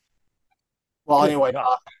 Well, anyway,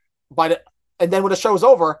 and then when the show's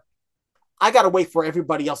over, I got to wait for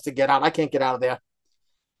everybody else to get out. I can't get out of there.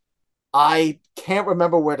 I can't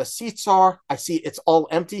remember where the seats are. I see it's all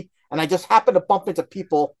empty, and I just happen to bump into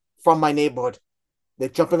people from my neighborhood. They're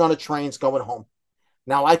jumping on the trains going home.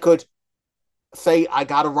 Now, I could say I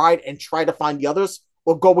got a ride and try to find the others,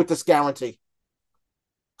 or go with this guarantee.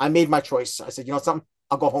 I made my choice. I said, you know something?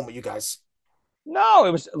 I'll go home with you guys. No,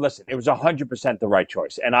 it was 100% the right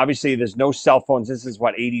choice. And obviously there's no cell phones. This is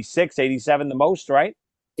what, 86, 87 the most, right?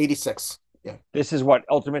 86. Yeah. This is what,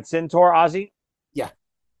 Ultimate Sin Tour, Ozzy? Yeah.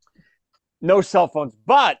 No cell phones.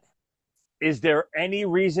 But is there any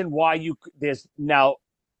reason why there's now,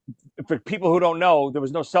 for people who don't know, there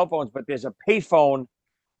was no cell phones, but there's a payphone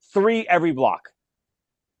 3 every block.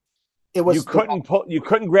 It was you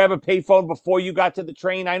couldn't grab a payphone before you got to the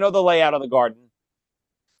train. I know the layout of the Garden.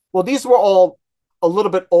 Well, these were all a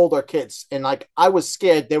little bit older kids, and like I was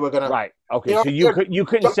scared they were gonna. Right. Okay. So you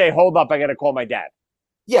couldn't say, "Hold up, I got to call my dad."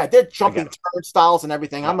 Yeah, they're jumping turnstiles and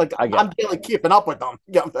everything. I'm like, I'm barely keeping up with them.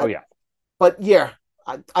 Yeah. Oh yeah. But yeah,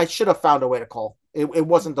 I should have found a way to call. It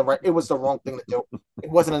wasn't the right. It was the wrong thing to do.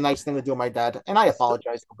 It wasn't a nice thing to do, my dad, and I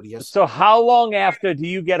apologize. Nobody is. So how long after do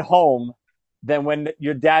you get home? Then when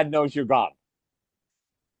your dad knows you're gone?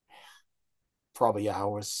 Probably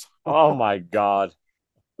hours. Oh my God.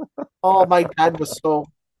 Oh, my dad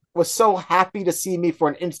was so happy to see me for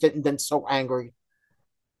an instant and then so angry.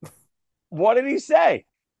 What did he say?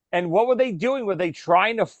 And what were they doing? Were they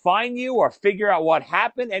trying to find you or figure out what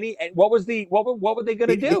happened? What were they going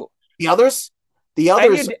to do? The others,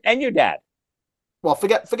 and your dad. Well,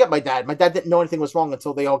 forget my dad. My dad didn't know anything was wrong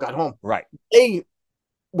until they all got home. Right. They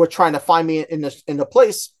were trying to find me in the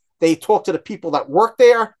place. They talked to the people that worked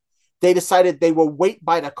there. They decided they will wait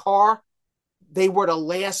by the car. They were the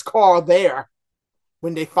last car there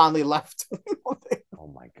when they finally left. Oh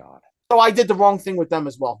my God. So I did the wrong thing with them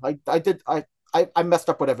as well. I messed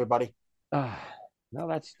up with everybody.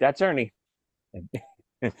 No, that's Ernie.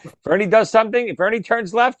 If Ernie does something, if Ernie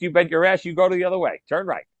turns left, you bet your ass you go to the other way. Turn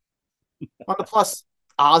right. On the plus,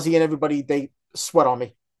 Ozzy and everybody, they sweat on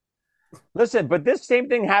me. Listen, but this same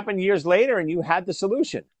thing happened years later, and you had the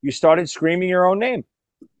solution. You started screaming your own name.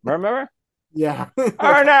 Remember? Yeah.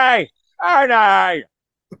 Ernie! Ernie!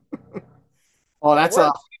 Oh, that's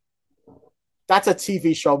a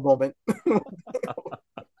TV show moment.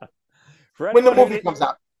 When the movie comes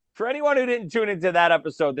out. For anyone who didn't tune into that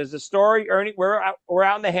episode, there's a story. Ernie, we're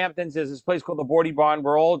out in the Hamptons. There's this place called the Bordy Barn.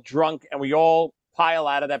 We're all drunk, and we all pile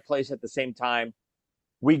out of that place at the same time.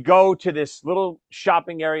 We go to this little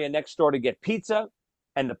shopping area next door to get pizza,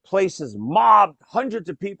 and the place is mobbed. Hundreds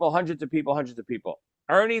of people.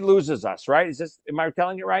 Ernie loses us, right? Am I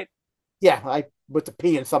telling you right? Yeah, I went to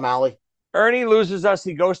pee in some alley. Ernie loses us.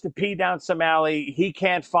 He goes to pee down some alley. He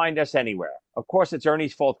can't find us anywhere. Of course, it's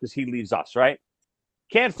Ernie's fault because he leaves us, right?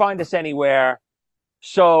 Can't find us anywhere.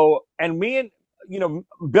 So, and me and,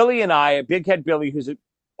 Billy and I, Big Head Billy, who's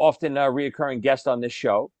often a reoccurring guest on this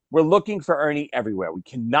show, we're looking for Ernie everywhere. We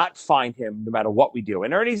cannot find him no matter what we do.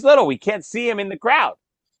 And Ernie's little. We can't see him in the crowd.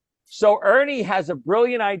 So Ernie has a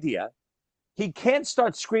brilliant idea. He can't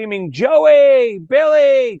start screaming, Joey,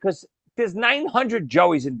 Billy, because there's 900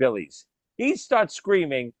 Joeys and Billys. He starts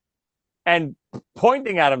screaming and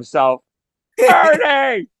pointing at himself,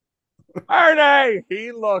 Ernie! Ernie!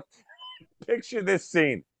 He looked, picture this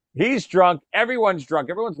scene. He's drunk. Everyone's drunk.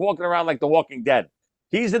 Everyone's walking around like the Walking Dead.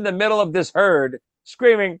 He's in the middle of this herd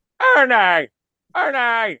screaming, Ernie!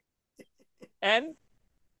 Ernie! And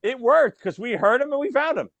it worked because we heard him and we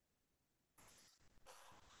found him.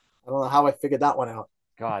 don't know how I figured that one out.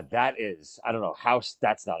 God, that is, I don't know how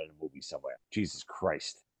that's not in a movie somewhere. Jesus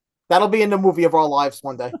Christ. That'll be in the movie of our lives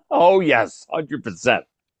one day. Oh, yes, 100%.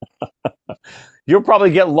 You'll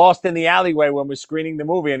probably get lost in the alleyway when we're screening the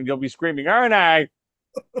movie and you'll be screaming, Ernie.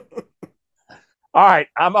 All right,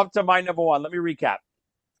 I'm up to my number one. Let me recap.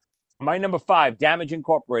 My number 5, Damage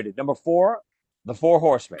Incorporated. Number 4, The Four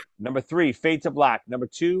Horsemen. Number 3, Fade to Black. Number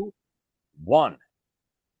 2, One.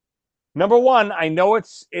 Number 1, I know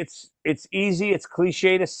it's easy, it's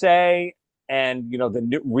cliche to say, and the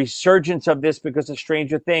new resurgence of this because of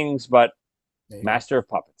Stranger Things, but Master of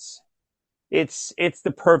Puppets. It's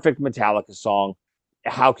the perfect Metallica song.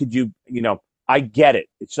 How could you, I get it.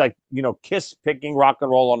 It's like, Kiss picking Rock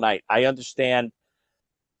and Roll All Night. I understand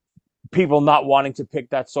people not wanting to pick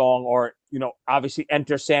that song, or, obviously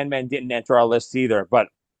Enter Sandman didn't enter our list either, but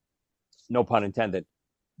no pun intended.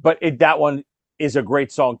 But that one is a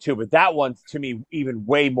great song too. But that one, to me, even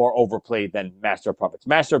way more overplayed than Master of Puppets.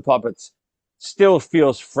 Master of Puppets still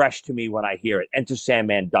feels fresh to me when I hear it. Enter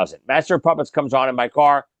Sandman doesn't. Master of Puppets comes on in my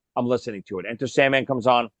car, I'm listening to it. Enter Sandman comes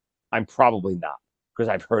on, I'm probably not, because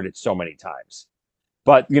I've heard it so many times.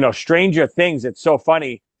 But, Stranger Things, it's so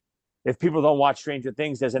funny. If people don't watch Stranger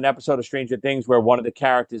Things, there's an episode of Stranger Things where one of the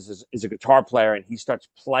characters is a guitar player, and he starts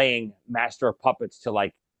playing Master of Puppets to,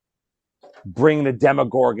 like, bring the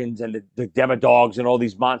Demogorgons and the Demodogs and all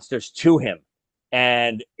these monsters to him.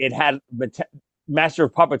 And it had Master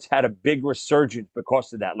of Puppets had a big resurgence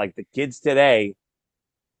because of that. Like, the kids today,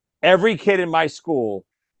 every kid in my school,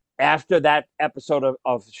 after that episode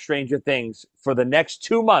of Stranger Things, for the next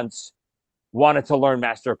 2 months, wanted to learn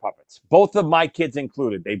Master of Puppets. Both of my kids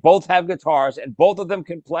included. They both have guitars, and both of them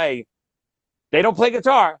can play. They don't play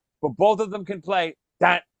guitar, but both of them can play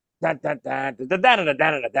that. They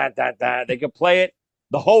can play it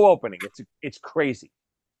the whole opening. It's crazy.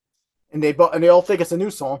 And they all think it's a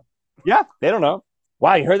new song. Yeah, they don't know.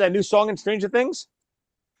 Wow, you heard that new song in Stranger Things?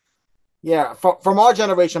 Yeah, from our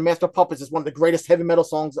generation, Master of Puppets is one of the greatest heavy metal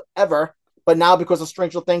songs ever. But now, because of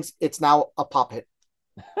Stranger Things, it's now a pop hit.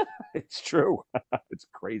 It's true. It's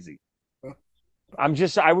crazy.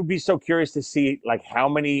 I would be so curious to see, like, how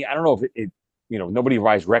many, I don't know if it nobody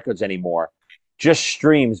buys records anymore. Just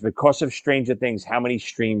streams, because of Stranger Things, how many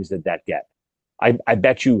streams did that get? I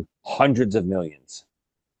bet you hundreds of millions.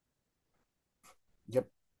 Yep.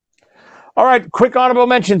 All right, quick honorable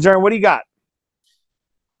mentions, Aaron. What do you got?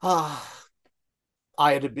 I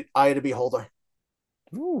had to Beholder.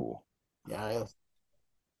 Ooh. Yeah,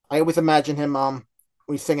 I always imagine him when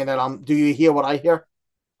he's singing that do you hear what I hear?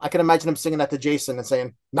 I can imagine him singing that to Jason and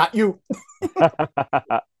saying, "Not you."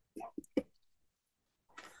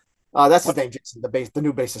 That's his name, Jason, the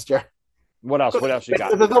new bassist, yeah. What else? What else you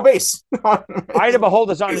got? There's no bass. Eye to Behold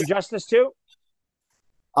is on Injustice too?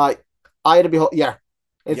 I had to Behold, yeah.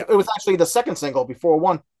 It was actually the second single before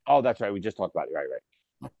One. Oh, that's right. We just talked about it.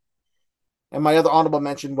 Right. And my other honorable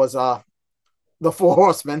mention was The Four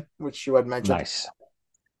Horsemen, which you had mentioned. Nice.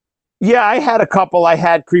 Yeah, I had a couple. I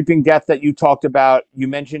had Creeping Death that you talked about. You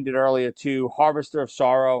mentioned it earlier too. Harvester of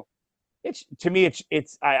Sorrow. It's, to me,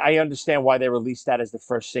 I understand why they released that as the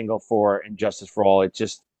first single for Injustice for All.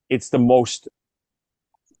 It's the most,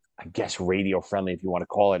 I guess, radio friendly, if you want to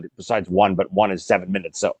call it, besides One, but One is 7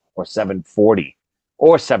 minutes, or 7:40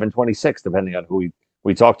 or 7:26, depending on who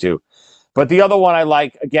we talk to. But the other one I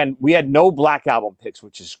like, again, we had no Black Album picks,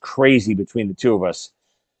 which is crazy between the two of us.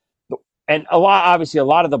 And obviously a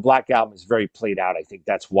lot of the Black Album is very played out. I think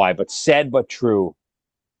that's why. But Sad But True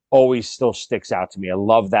always still sticks out to me. I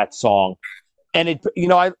love that song. And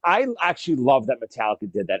I actually love that Metallica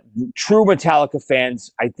did that. True Metallica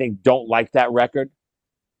fans, I think, don't like that record.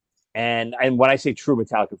 And when I say true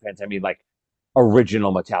Metallica fans, I mean like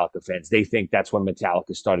original Metallica fans. They think that's when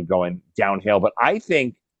Metallica started going downhill. But I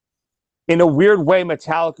think, in a weird way,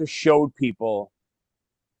 Metallica showed people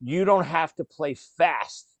you don't have to play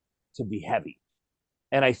fast to be heavy.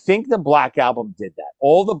 And I think the Black Album did that.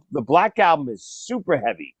 The Black Album is super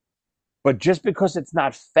heavy, but just because it's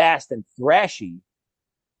not fast and thrashy,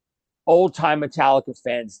 old-time Metallica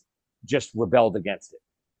fans just rebelled against it.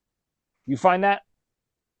 You find that?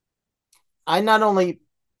 I not only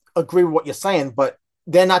agree with what you're saying, but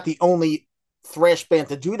they're not the only thrash band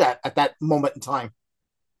to do that at that moment in time.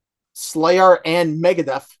 Slayer and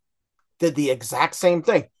Megadeth did the exact same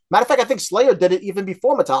thing. Matter of fact, I think Slayer did it even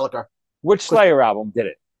before Metallica. Which Slayer album did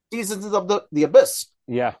it? Seasons of the Abyss.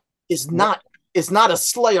 Yeah. Is not a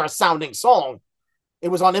Slayer sounding song. It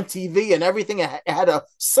was on MTV and everything. It had a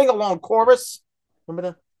sing-along chorus.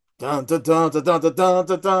 Remember that? Dun, dun, dun, dun, dun, dun, dun,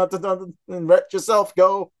 dun, dun, dun, dun, and let yourself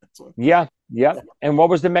go. Yeah. And what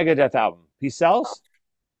was the Megadeth album? Peace Sells?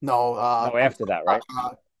 No. After that, right?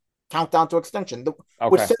 Countdown to Extinction, which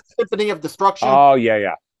Okay. said Symphony of Destruction. Oh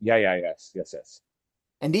yeah. Yes.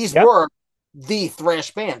 And these Yep. were the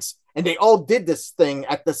thrash bands. And they all did this thing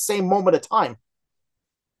at the same moment of time.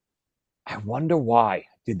 I wonder why.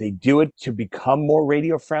 Did they do it to become more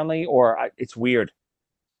radio friendly, or it's weird?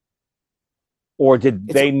 Or did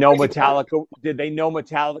It's they know crazy. Metallica? Did they know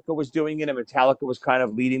Metallica was doing it, and Metallica was kind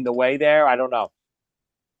of leading the way there? I don't know.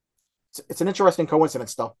 It's an interesting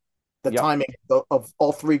coincidence, though, the Yep. timing of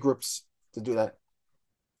all three groups to do that.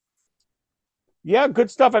 Yeah, good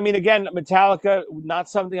stuff. I mean, again, Metallica, not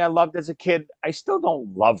something I loved as a kid. I still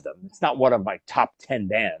don't love them. It's not one of my top 10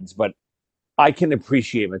 bands, but I can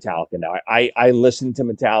appreciate Metallica now. I listen to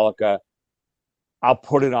Metallica. I'll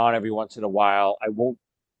put it on every once in a while. I won't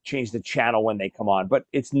change the channel when they come on, but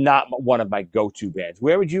it's not one of my go-to bands.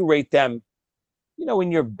 Where would you rate them,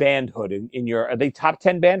 in your bandhood, are they top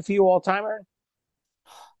 10 band for you all time, Aaron?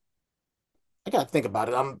 I gotta think about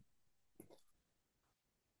it.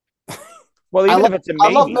 Well, I even love if it's a I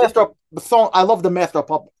love maybe. Master of the song. I love the Master of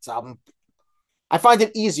Puppets album. I find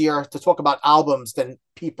it easier to talk about albums than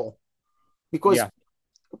people because Yeah.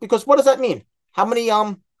 what does that mean? How many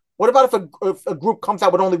What about if a group comes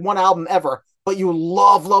out with only one album ever, but you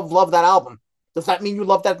love that album? Does that mean you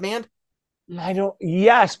love that band? I don't,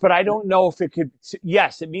 yes, but I don't know if it could.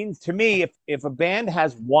 Yes, it means to me if a band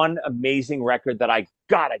has one amazing record that I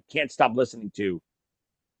can't stop listening to,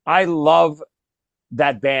 I love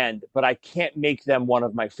that band, but I can't make them one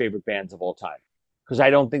of my favorite bands of all time because I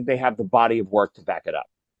don't think they have the body of work to back it up.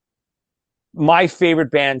 My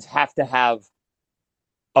favorite bands have to have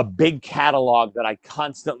a big catalog that I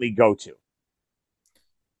constantly go to.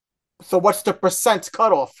 So what's the percent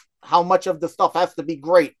cutoff? How much of the stuff has to be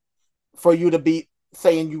great for you to be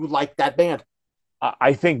saying you like that band?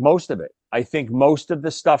 I think most of it. I think most of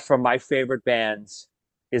the stuff from my favorite bands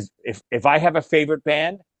is if I have a favorite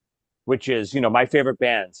band, which is, my favorite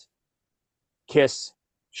bands, Kiss,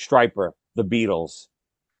 Striper, The Beatles,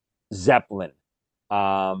 Zeppelin,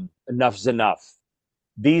 Enough's Enough.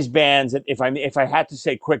 These bands, if I had to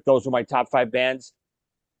say quick, those were my top 5 bands.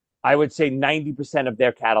 I would say 90% of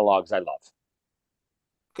their catalogs I love.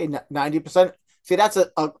 Okay, 90%. See, that's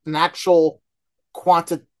an actual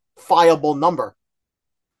quantifiable number.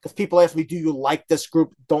 Because people ask me, do you like this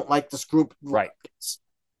group? Don't like this group? Right.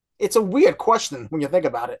 It's a weird question when you think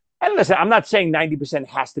about it. And listen, I'm not saying 90%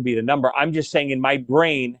 has to be the number. I'm just saying in my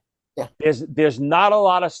brain, Yeah. there's not a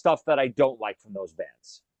lot of stuff that I don't like from those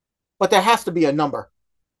bands. But there has to be a number.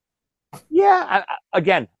 Yeah,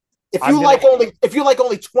 again, If you like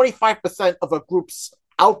only 25% of a group's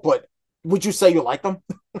output, would you say you like them?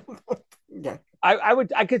 Yeah.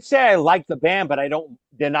 I could say I like the band, but I don't.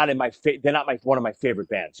 They're not they're not one of my favorite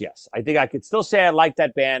bands. Yes, I think I could still say I like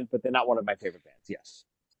that band, but they're not one of my favorite bands. Yes.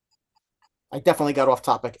 I definitely got off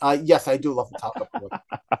topic. Yes, I do love the topic.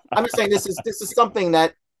 I'm just saying this is something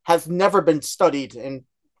that has never been studied, and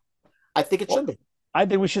I think it should be. I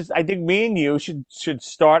think we should. I think me and you should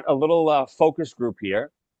start a little focus group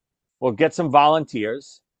here. We'll get some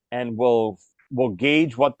volunteers, and we'll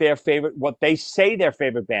gauge what they say their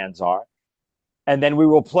favorite bands are, and then we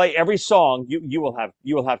will play every song. You will have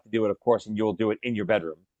to do it, of course, and you will do it in your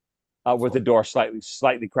bedroom, with the door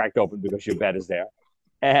slightly cracked open because your bed is there,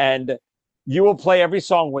 and you will play every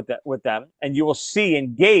song with them, and you will see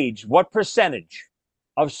and gauge what percentage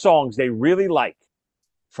of songs they really like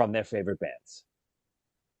from their favorite bands.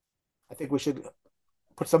 I think we should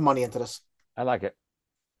put some money into this. I like it.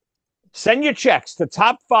 Send your checks to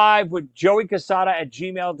top5 with Joey Cassata at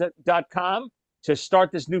gmail.com to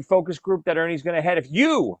start this new focus group that Ernie's going to head. If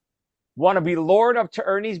you want to be lured up to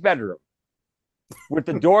Ernie's bedroom with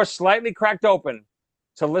the door slightly cracked open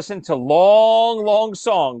to listen to long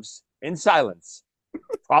songs in silence,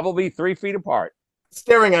 probably 3 feet apart,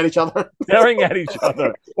 Staring at each other. staring at each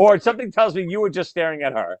other, or something tells me you were just staring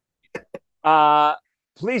at her,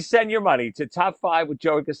 please send your money to top5 with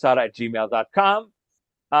Joey Cassata at gmail.com.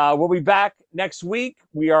 We'll be back next week.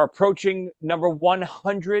 We are approaching number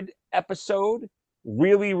 100 episode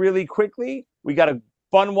really, really quickly. We got a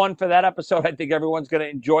fun one for that episode. I think everyone's going to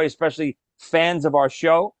enjoy, especially fans of our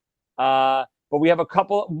show. But we have a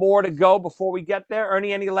couple more to go before we get there.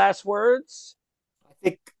 Ernie, any last words? I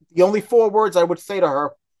think the only 4 words I would say to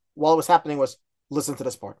her while it was happening was, listen to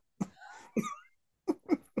this part.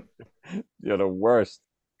 You're the worst.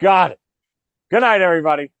 Got it. Good night,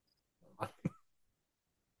 everybody.